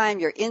your time,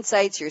 your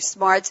insights, your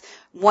smarts.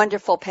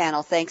 Wonderful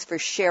panel. Thanks for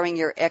sharing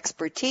your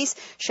expertise.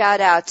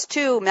 Shout outs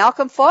to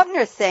Malcolm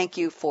Faulkner. Thank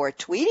you for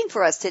tweeting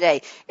for us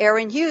today.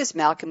 Aaron Hughes,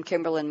 Malcolm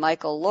Kimberlin,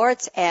 Michael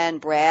Lortz,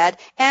 and Brad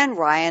and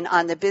Ryan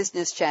on the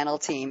Business Channel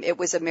team. It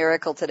was a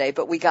miracle today,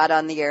 but we got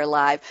on the air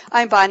live.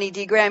 I'm Bonnie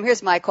D. Graham.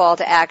 Here's my call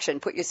to action.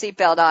 Put your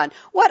seatbelt on.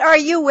 What are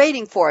you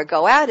waiting for?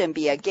 Go out and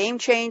be a game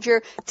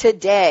changer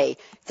today.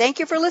 Thank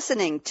you for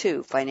listening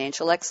to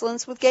Financial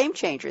Excellence with Game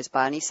Changers.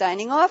 Bonnie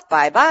signing off.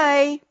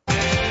 Bye-bye.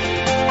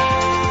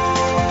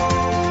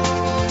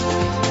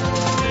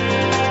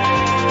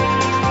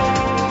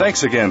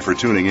 Thanks again for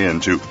tuning in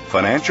to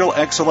Financial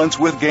Excellence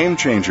with Game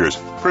Changers,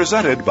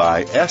 presented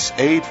by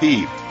SAP.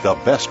 The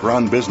best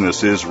run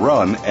businesses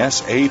run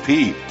SAP.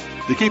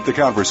 To keep the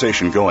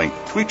conversation going,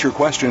 tweet your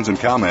questions and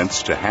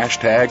comments to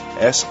hashtag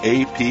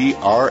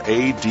SAPRADIO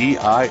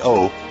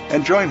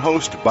and join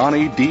host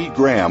Bonnie D.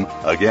 Graham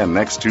again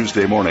next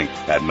Tuesday morning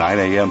at 9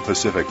 a.m.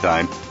 Pacific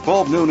Time,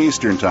 12 noon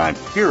Eastern Time,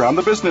 here on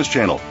the Business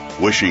Channel.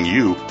 Wishing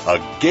you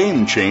a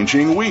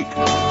game-changing week.